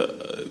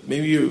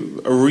maybe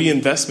a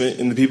reinvestment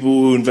in the people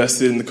who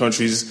invested in the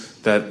countries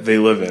that they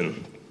live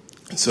in.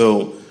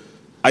 So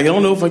I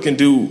don't know if I can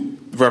do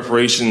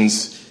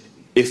reparations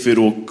if it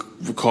will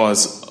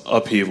cause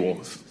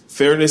upheaval.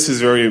 Fairness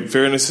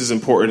is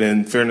important,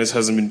 and fairness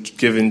hasn't been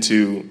given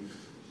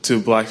to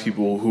black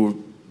people who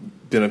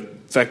have been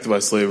affected by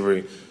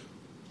slavery.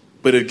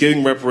 But if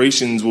giving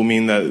reparations will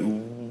mean that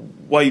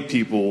white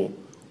people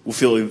will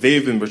feel like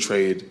they've been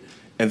betrayed,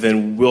 and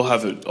then we'll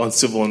have it on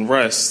civil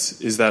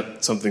unrest. Is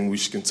that something we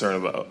should concern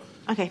about?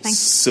 Okay, thank you.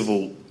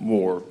 Civil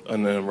war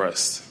and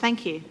unrest.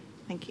 Thank you.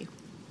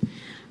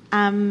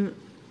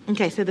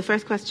 Okay, so the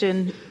first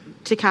question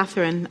to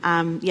Catherine,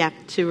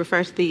 to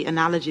refer to the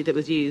analogy that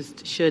was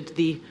used, should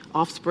the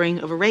offspring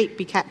of a rape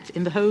be kept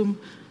in the home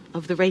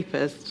of the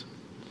rapist?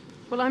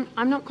 Well,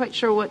 I'm not quite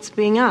sure what's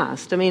being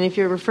asked. I mean, if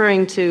you're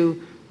referring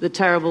to the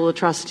terrible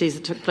atrocities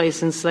that took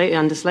place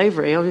under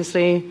slavery,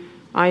 obviously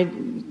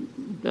I'm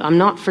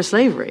not for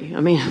slavery. I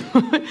mean,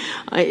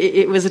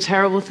 it was a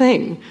terrible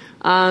thing.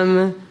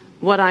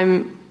 What I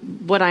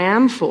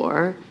am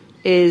for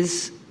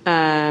is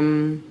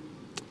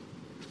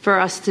for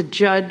us to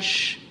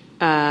judge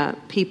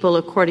people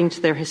according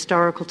to their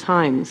historical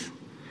times.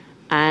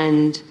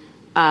 And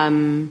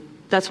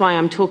that's why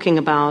I'm talking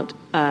about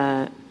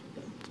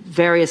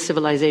various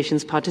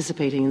civilizations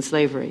participating in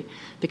slavery,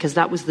 because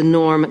that was the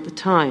norm at the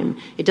time.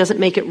 It doesn't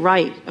make it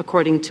right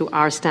according to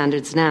our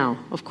standards now.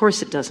 Of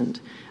course it doesn't.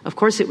 Of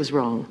course it was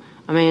wrong.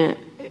 I mean,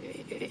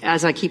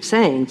 as I keep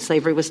saying,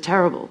 slavery was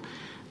terrible.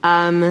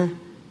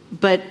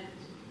 But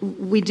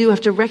we do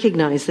have to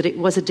recognize that it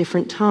was a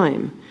different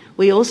time.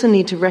 We also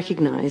need to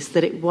recognize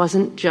that it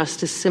wasn't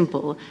just as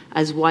simple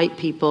as white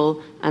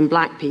people and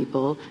black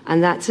people,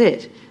 and that's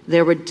it.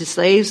 There were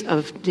slaves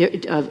of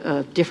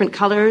different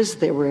colors.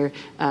 There were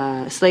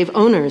slave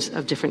owners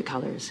of different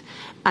colors.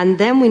 And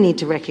then we need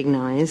to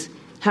recognize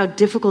how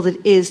difficult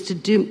it is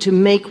to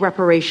make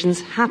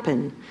reparations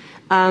happen.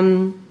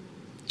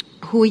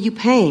 Who are you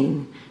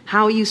paying?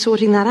 How are you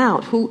sorting that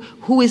out?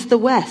 Who is the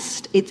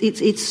West?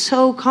 It's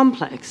so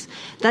complex.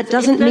 That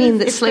doesn't mean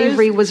that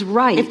slavery was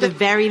right. If the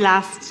very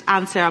last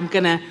answer, I'm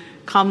going to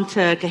come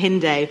to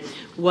Kehinde,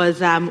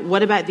 was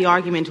what about the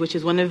argument, which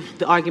is one of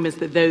the arguments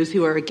that those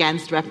who are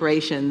against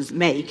reparations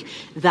make,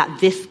 that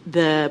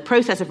the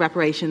process of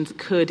reparations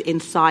could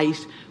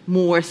incite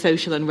more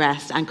social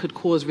unrest and could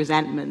cause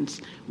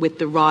resentment with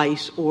the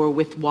right or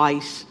with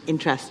white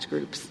interest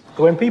groups?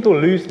 When people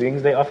lose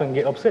things, they often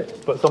get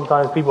upset, but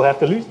sometimes people have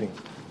to lose things.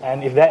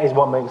 And if that is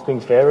what makes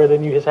things fairer,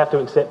 then you just have to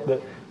accept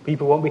that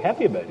people won't be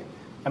happy about it.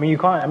 I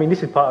mean,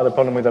 this is part of the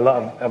problem with a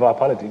lot of our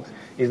politics,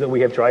 is that we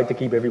have tried to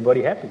keep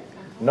everybody happy.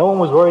 No one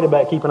was worried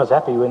about keeping us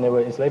happy when they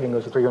were enslaving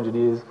us for 300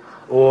 years,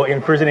 or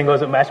imprisoning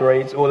us at mass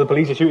rates, or the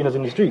police are shooting us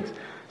in the streets.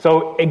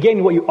 So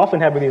again, what you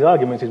often have with these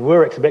arguments is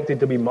we're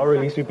expected to be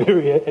morally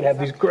superior and have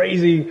these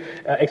crazy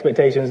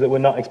expectations that we're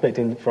not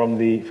expecting from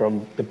the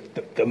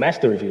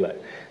master, if you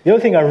like. The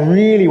other thing I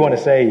really want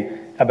to say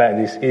about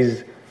this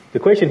is, the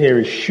question here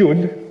is,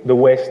 should the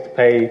West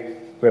pay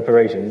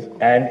reparations?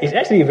 And it's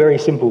actually a very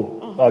simple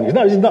argument.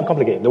 No, this is not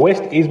complicated. The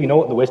West is, we know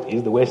what the West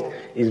is. The West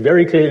is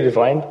very clearly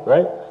defined,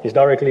 right?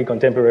 Historically,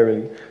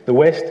 contemporarily. The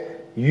West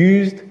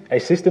used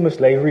a system of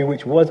slavery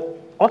which was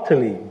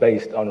utterly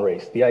based on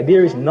race. The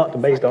idea is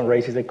not based on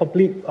race. It's a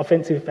complete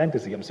offensive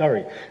fantasy. I'm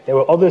sorry. There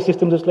were other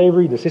systems of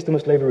slavery. The system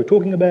of slavery we're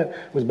talking about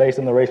was based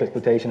on the racial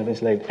exploitation of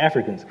enslaved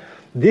Africans.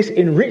 This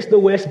enriched the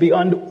West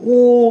beyond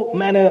all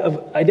manner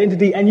of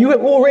identity, and you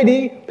have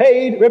already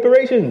paid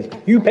reparations.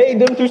 You paid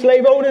them to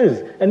slave owners,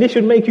 and this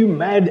should make you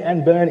mad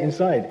and burn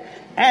inside.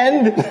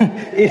 And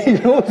it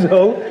is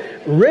also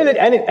related,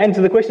 and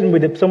to the question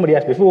that somebody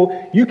asked before,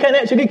 you can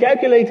actually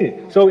calculate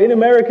it. So in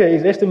America,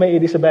 it's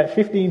estimated it's about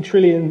 $15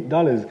 trillion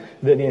that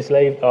the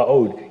enslaved are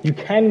owed. You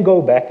can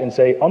go back and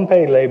say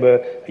unpaid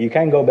labor, you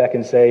can go back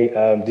and say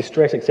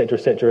distress, etc.,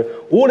 etc.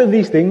 All of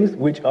these things,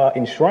 which are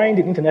enshrined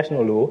in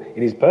international law,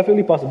 it is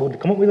perfectly possible to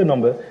come up with a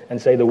number and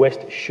say the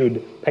West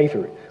should pay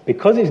for it.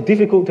 Because it's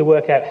difficult to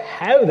work out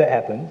how that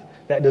happens,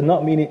 that does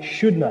not mean it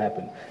should not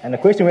happen. And the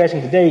question we're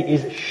asking today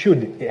is,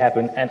 should it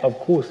happen? And of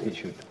course it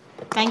should.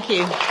 Thank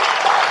you.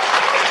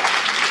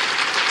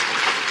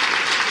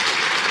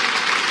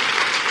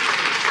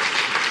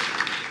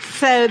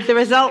 So the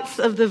results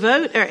of the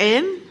vote are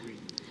in.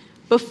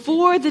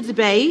 Before the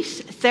debate,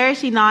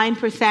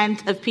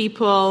 39% of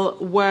people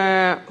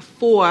were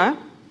for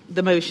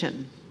the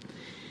motion.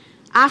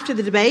 Before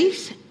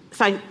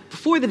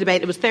the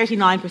debate, it was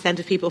 39%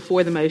 of people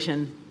for the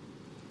motion.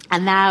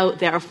 And now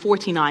there are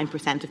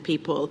 49% of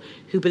people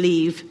who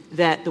believe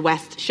that the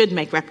West should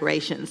make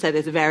reparations, so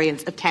there's a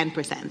variance of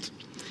 10%.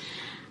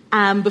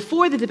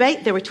 Before the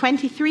debate, there were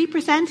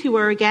 23% who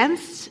were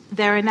against.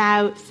 There are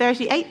now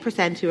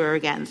 38% who are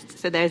against,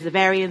 so there's a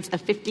variance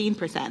of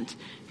 15%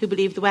 who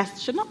believe the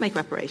West should not make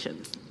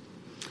reparations.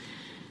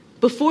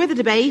 Before the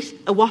debate,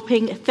 a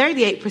whopping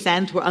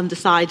 38% were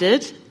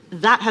undecided.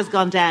 That has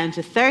gone down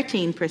to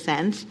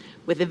 13%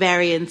 with a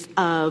variance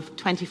of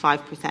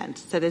 25%.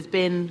 So there's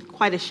been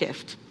quite a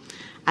shift,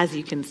 as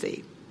you can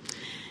see.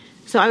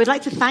 So I would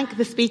like to thank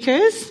the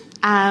speakers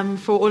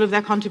for all of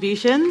their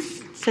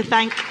contributions. So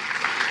thank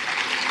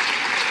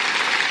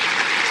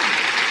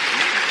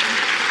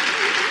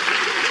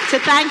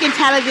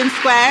Intelligence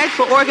Squared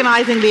for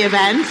organising the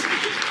event.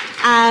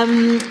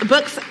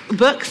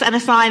 Books and a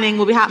signing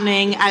will be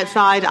happening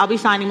outside. I'll be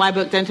signing my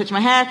book, Don't Touch My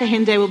Hair.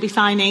 Kahinde will be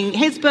signing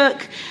his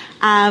book.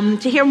 To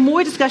hear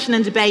more discussion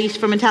and debate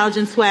from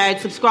Intelligence Squared,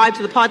 subscribe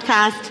to the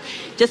podcast.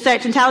 Just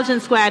search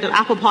Intelligence Squared on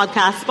Apple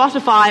Podcasts,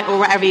 Spotify, or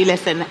wherever you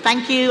listen.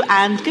 Thank you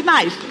and good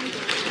night.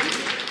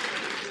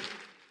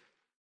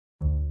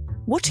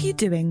 What are you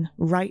doing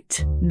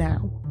right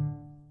now?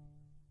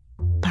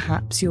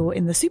 Perhaps you're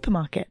in the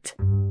supermarket.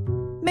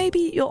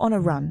 Maybe you're on a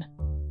run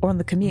or on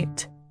the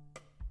commute.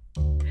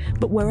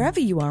 But wherever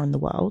you are in the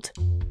world,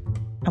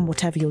 and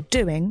whatever you're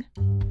doing,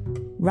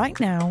 right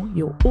now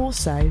you're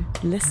also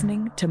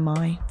listening to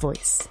my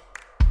voice.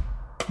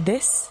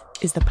 This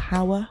is the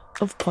power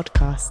of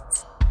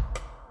podcasts.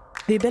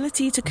 The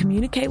ability to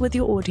communicate with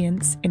your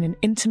audience in an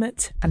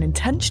intimate and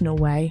intentional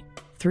way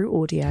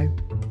through audio.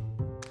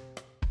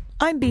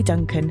 I'm Bea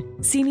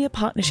Duncan, Senior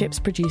Partnerships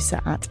Producer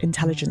at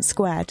Intelligence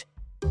Squared.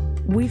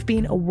 We've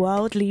been a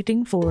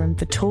world-leading forum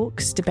for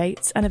talks,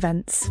 debates and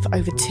events for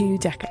over 2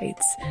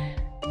 decades.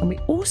 And we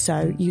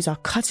also use our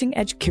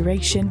cutting-edge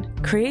curation,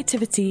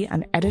 creativity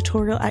and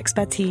editorial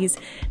expertise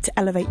to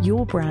elevate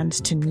your brand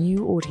to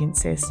new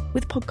audiences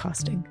with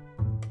podcasting.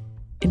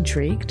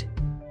 Intrigued?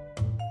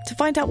 To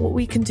find out what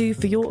we can do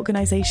for your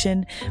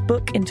organisation,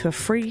 book into a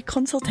free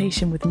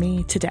consultation with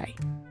me today.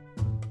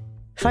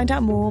 Find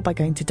out more by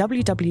going to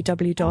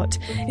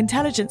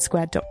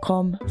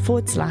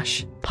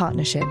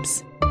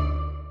www.intelligencesquared.com/partnerships.